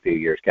the last few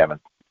years, Kevin.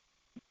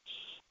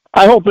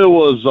 I hope it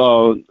was,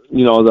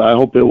 I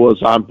hope it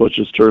was on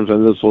Butch's terms,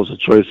 and this was a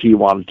choice he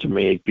wanted to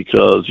make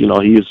because,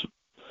 he's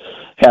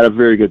had a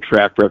very good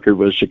track record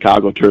with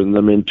Chicago, turning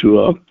them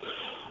into a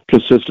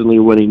consistently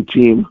winning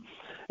team.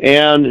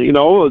 And,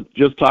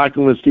 just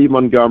talking with Steve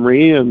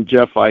Montgomery and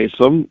Jeff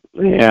Isom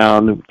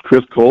and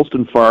Chris Colst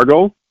in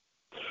Fargo,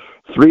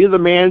 3 of the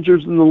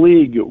managers in the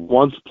league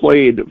once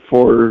played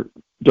for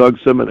Doug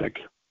Simonek.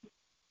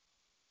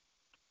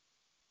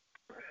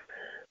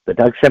 The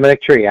Doug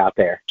Simonek tree out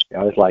there. I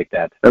always like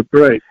that. That's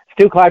right.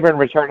 Stu Clyburn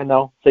returning,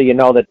 though, so you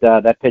know that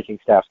that pitching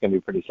staff's going to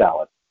be pretty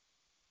solid.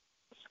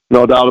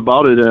 No doubt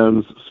about it.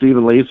 And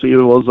Stephen Lacey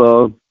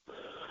was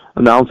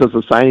announced as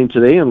a signing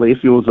today, and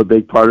Lacey was a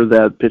big part of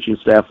that pitching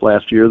staff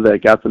last year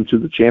that got them to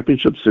the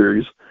championship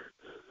series.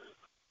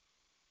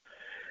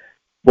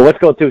 Well, let's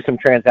go through some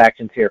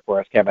transactions here for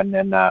us, Kevin,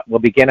 and we'll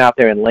begin out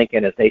there in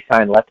Lincoln as they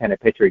sign left-handed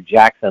pitcher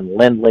Jackson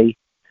Lindley,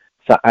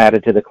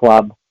 added to the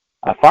club.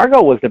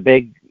 Fargo was the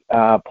big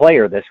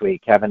player this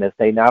week, Kevin, as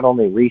they not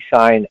only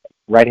re-signed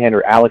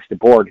right-hander Alex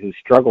DeBoard, who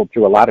struggled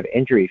through a lot of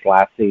injuries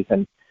last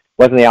season,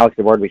 wasn't the Alex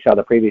DeBoard we saw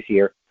the previous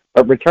year,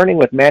 but returning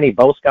with Manny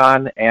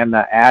Boscan and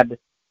add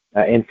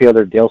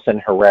infielder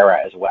Dilson Herrera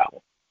as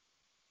well.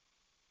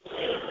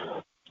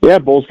 Yeah,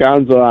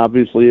 Boscan's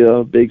obviously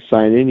a big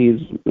signing.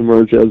 He's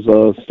emerged as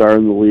a star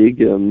in the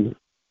league, and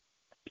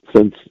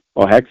since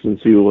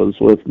he was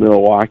with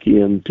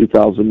Milwaukee in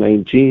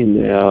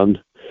 2019.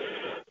 And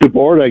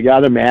DeBoard, I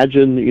got to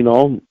imagine,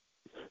 the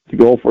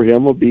goal for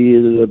him will be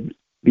to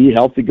be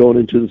healthy going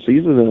into the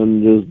season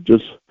and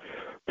just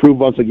prove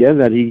once again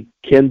that he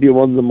can be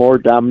one of the more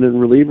dominant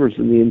relievers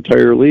in the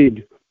entire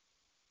league.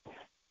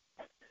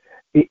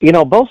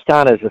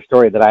 Boscan is a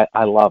story that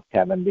I love,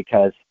 Kevin,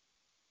 because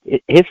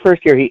his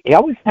first year, he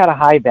always had a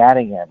high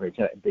batting average.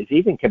 He's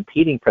even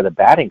competing for the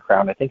batting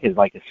crown. I think it's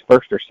like his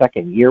first or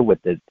second year with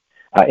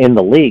in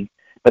the league.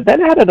 But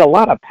then added a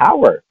lot of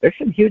power. There's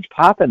some huge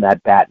pop in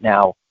that bat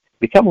now.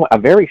 Become a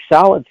very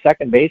solid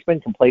second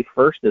baseman, can play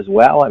first as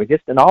well. I mean,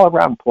 just an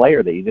all-around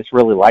player that you just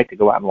really like to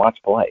go out and watch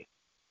play.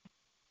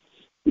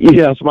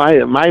 Yes,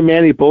 my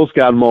Manny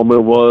Boscan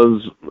moment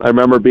was, I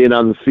remember being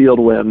on the field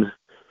when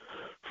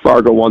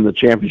Fargo won the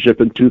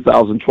championship in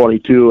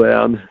 2022,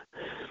 and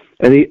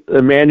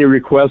Manny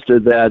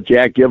requested that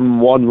Jack give him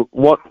one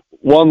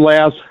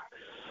last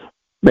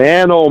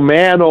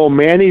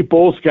Manny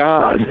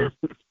Boscan.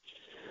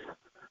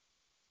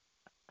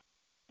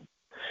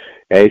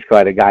 Yeah, he's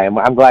quite a guy.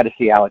 I'm glad to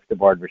see Alex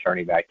DeBoard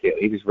returning back too.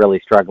 He was really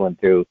struggling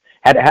through.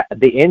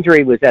 The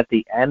injury was at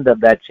the end of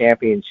that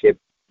championship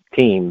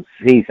team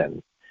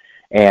season,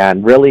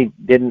 and really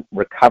didn't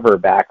recover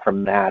back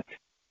from that,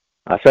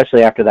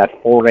 especially after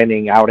that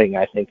 4-inning outing,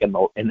 I think,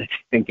 in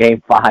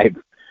Game 5.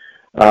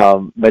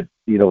 But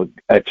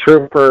a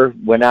trooper,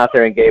 went out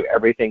there and gave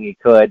everything he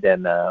could,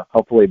 and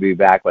hopefully be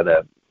back with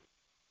a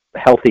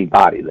healthy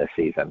body this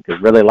season.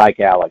 Because really like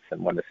Alex and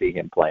want to see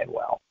him playing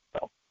well.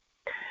 So,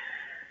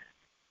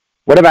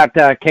 what about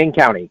King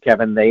County,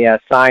 Kevin? They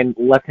signed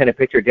left-handed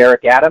pitcher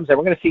Derek Adams, and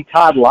we're going to see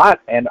Todd Lott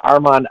and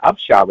Armand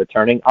Upshaw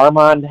returning.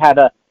 Armand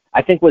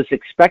I think was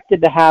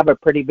expected to have a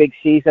pretty big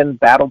season,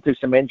 battled through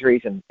some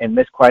injuries and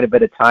missed quite a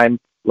bit of time.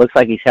 Looks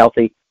like he's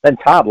healthy. Then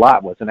Todd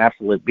Lott was an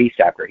absolute beast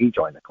after he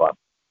joined the club.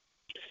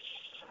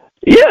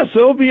 Yeah, so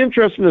it'll be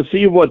interesting to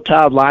see what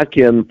Todd Lott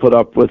can put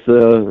up with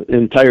the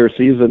entire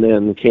season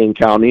in Kane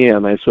County,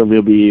 and I assume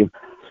he'll be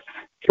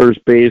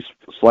first base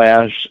 /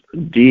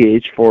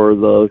 DH for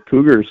the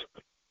Cougars.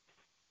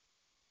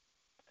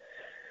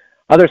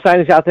 Other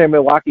signings out there,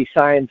 Milwaukee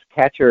signs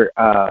catcher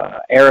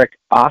Eric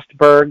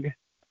Ostberg.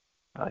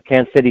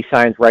 Kansas City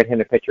signs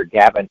right-handed pitcher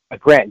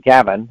Grant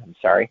Gavin.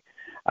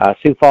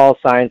 Sioux Falls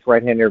signs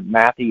right-hander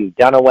Matthew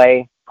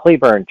Dunaway.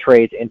 Cleburne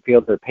trades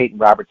infielder Peyton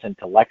Robertson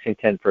to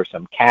Lexington for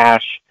some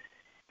cash.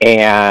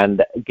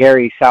 And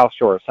Gary South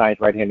Shore signs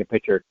right-handed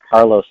pitcher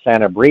Carlos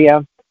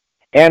Sanabria.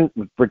 And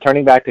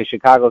returning back to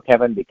Chicago,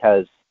 Kevin,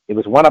 because it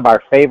was one of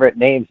our favorite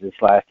names this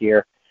last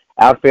year,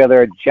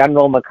 outfielder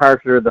General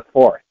MacArthur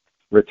IV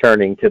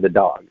returning to the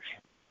Dogs.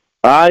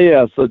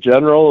 Yes, the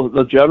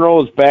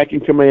general is back in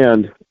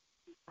command.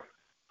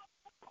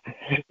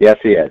 Yes,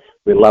 he is.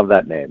 We love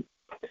that name.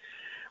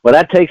 Well,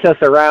 that takes us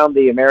around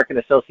the American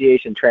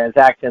Association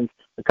transactions.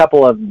 A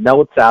couple of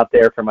notes out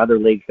there from other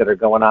leagues that are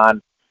going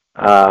on.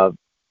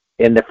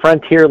 In the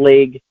Frontier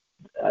League,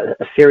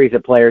 a series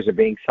of players are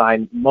being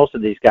signed. Most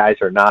of these guys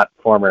are not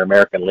former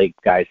American League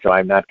guys, so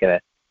I'm not going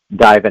to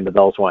dive into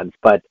those ones.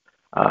 But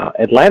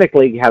Atlantic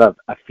League had a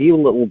few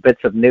little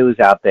bits of news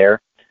out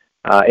there.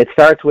 It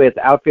starts with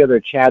outfielder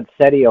Chad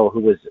Setio, who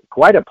was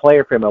quite a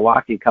player for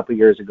Milwaukee a couple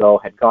years ago,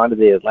 had gone to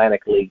the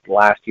Atlantic League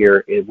last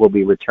year. It will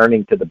be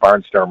returning to the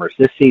Barnstormers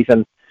this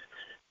season.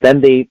 Then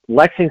the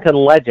Lexington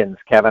Legends,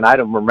 Kevin, I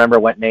don't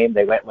remember what name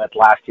they went with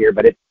last year,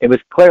 but it was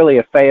clearly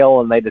a fail,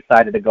 and they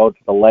decided to go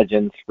to the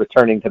Legends,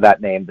 returning to that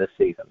name this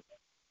season.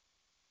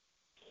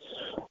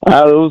 It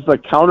was the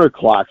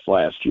Counterclocks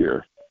last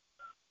year.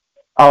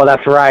 Oh,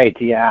 that's right,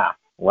 yeah.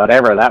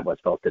 Whatever that was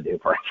supposed to do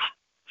for us.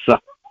 So,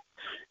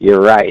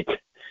 you're right.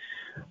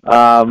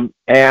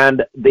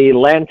 And the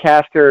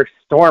Lancaster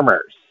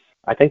Stormers,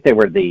 I think they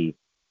were the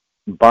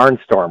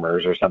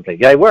Barnstormers or something.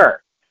 They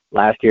were.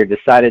 Last year,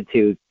 decided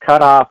to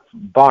cut off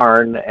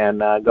Barn and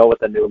go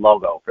with a new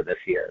logo for this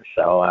year.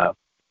 So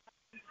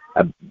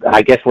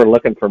I guess we're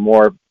looking for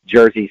more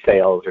jersey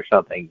sales or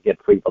something, get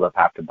people to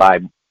have to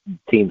buy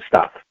team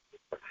stuff.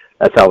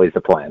 That's always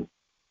the plan.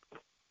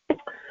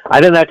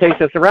 I think that takes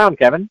us around,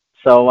 Kevin.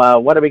 So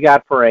what do we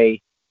got for a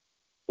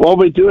Well,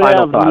 we do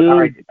final have thought? news.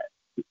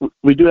 Right.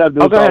 We do have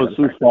news out of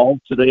Sioux Falls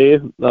today.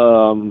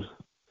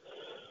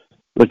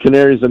 The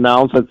Canaries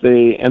announced that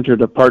they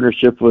entered a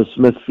partnership with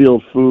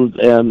Smithfield Foods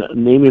and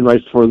naming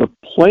rights for the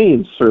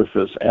playing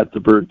surface at the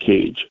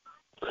Birdcage.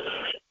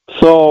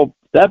 So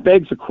that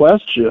begs the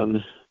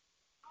question,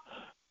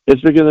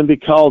 is it going to be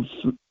called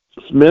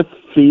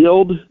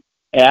Smithfield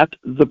at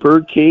the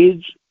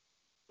Birdcage?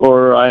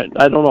 Or I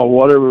don't know,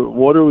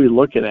 what are we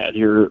looking at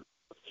here?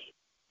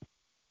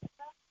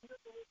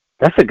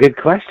 That's a good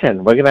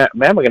question. We're gonna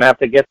have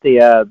to get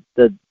the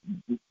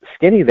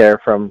skinny there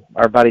from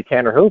our buddy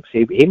Tanner Hoops.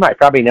 He might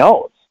probably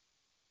knows.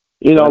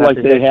 You know, like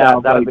they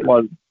have like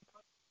what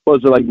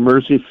was it, like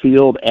Mercy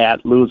Field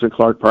at Lewis and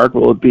Clark Park?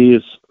 Will it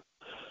be?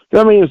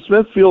 I mean,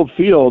 Smithfield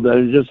Field.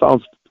 It just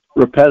sounds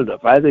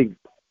repetitive. I think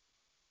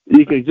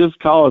you could just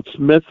call it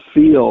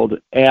Smithfield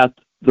at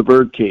the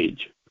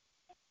Birdcage.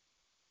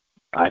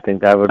 I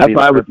think that would be the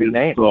perfect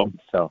name.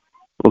 So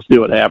we'll see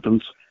what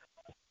happens.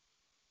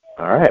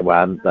 All right.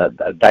 Well,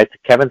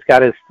 Kevin's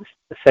got his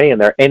say in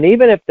there. And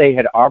even if they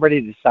had already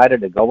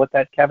decided to go with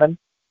that, Kevin,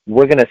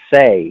 we're going to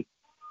say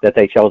that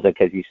they chose it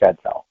because you said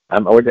so.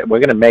 We're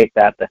going to make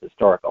that the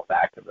historical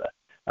fact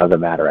of the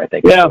matter, I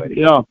think. Yeah.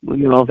 You know,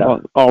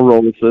 I'll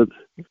roll with it.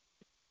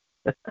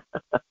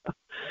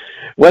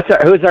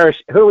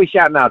 Who are we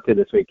shouting out to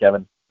this week,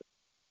 Kevin?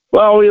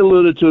 Well, we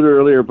alluded to it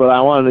earlier, but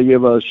I wanted to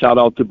give a shout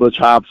out to Butch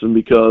Hobson,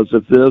 because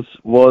if this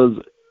was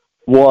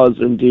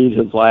indeed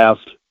his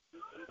last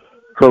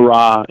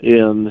hurrah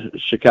in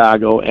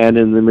Chicago and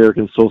in the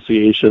American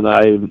Association,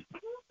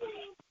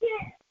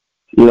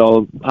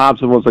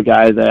 Hobson was a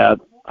guy that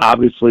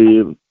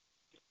obviously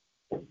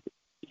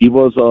he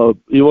was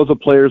a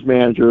player's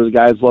manager. The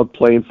guys loved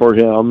playing for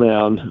him,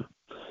 and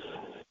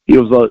he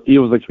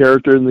was a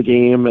character in the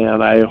game.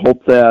 And I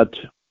hope that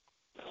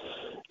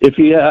if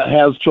he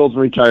has chosen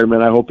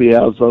retirement, I hope he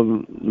has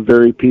a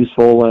very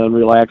peaceful and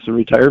relaxing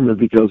retirement,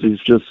 because he's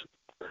just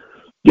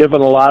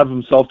given a lot of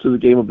himself to the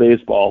game of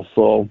baseball.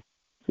 So,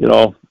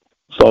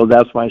 so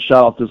that's my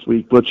shout out this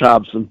week, Butch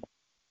Hobson.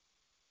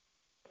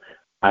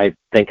 I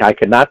think I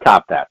could not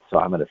top that. So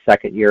I'm going to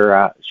second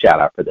your shout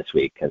out for this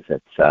week, because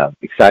it's an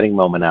exciting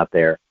moment out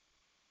there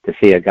to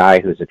see a guy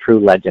who's a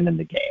true legend in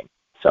the game.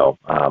 So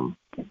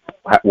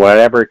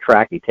whatever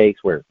track he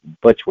takes,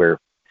 Butch, we're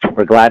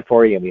glad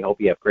for you, and we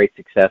hope you have great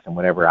success in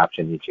whatever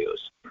option you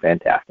choose.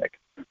 Fantastic.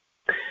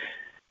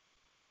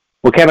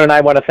 Well, Kevin and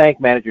I want to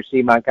thank manager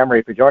Steve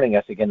Montgomery for joining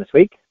us again this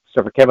week.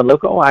 So for Kevin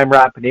Luckow, I'm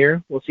Rob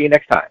Pannier. We'll see you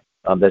next time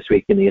on This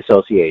Week in the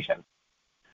Association.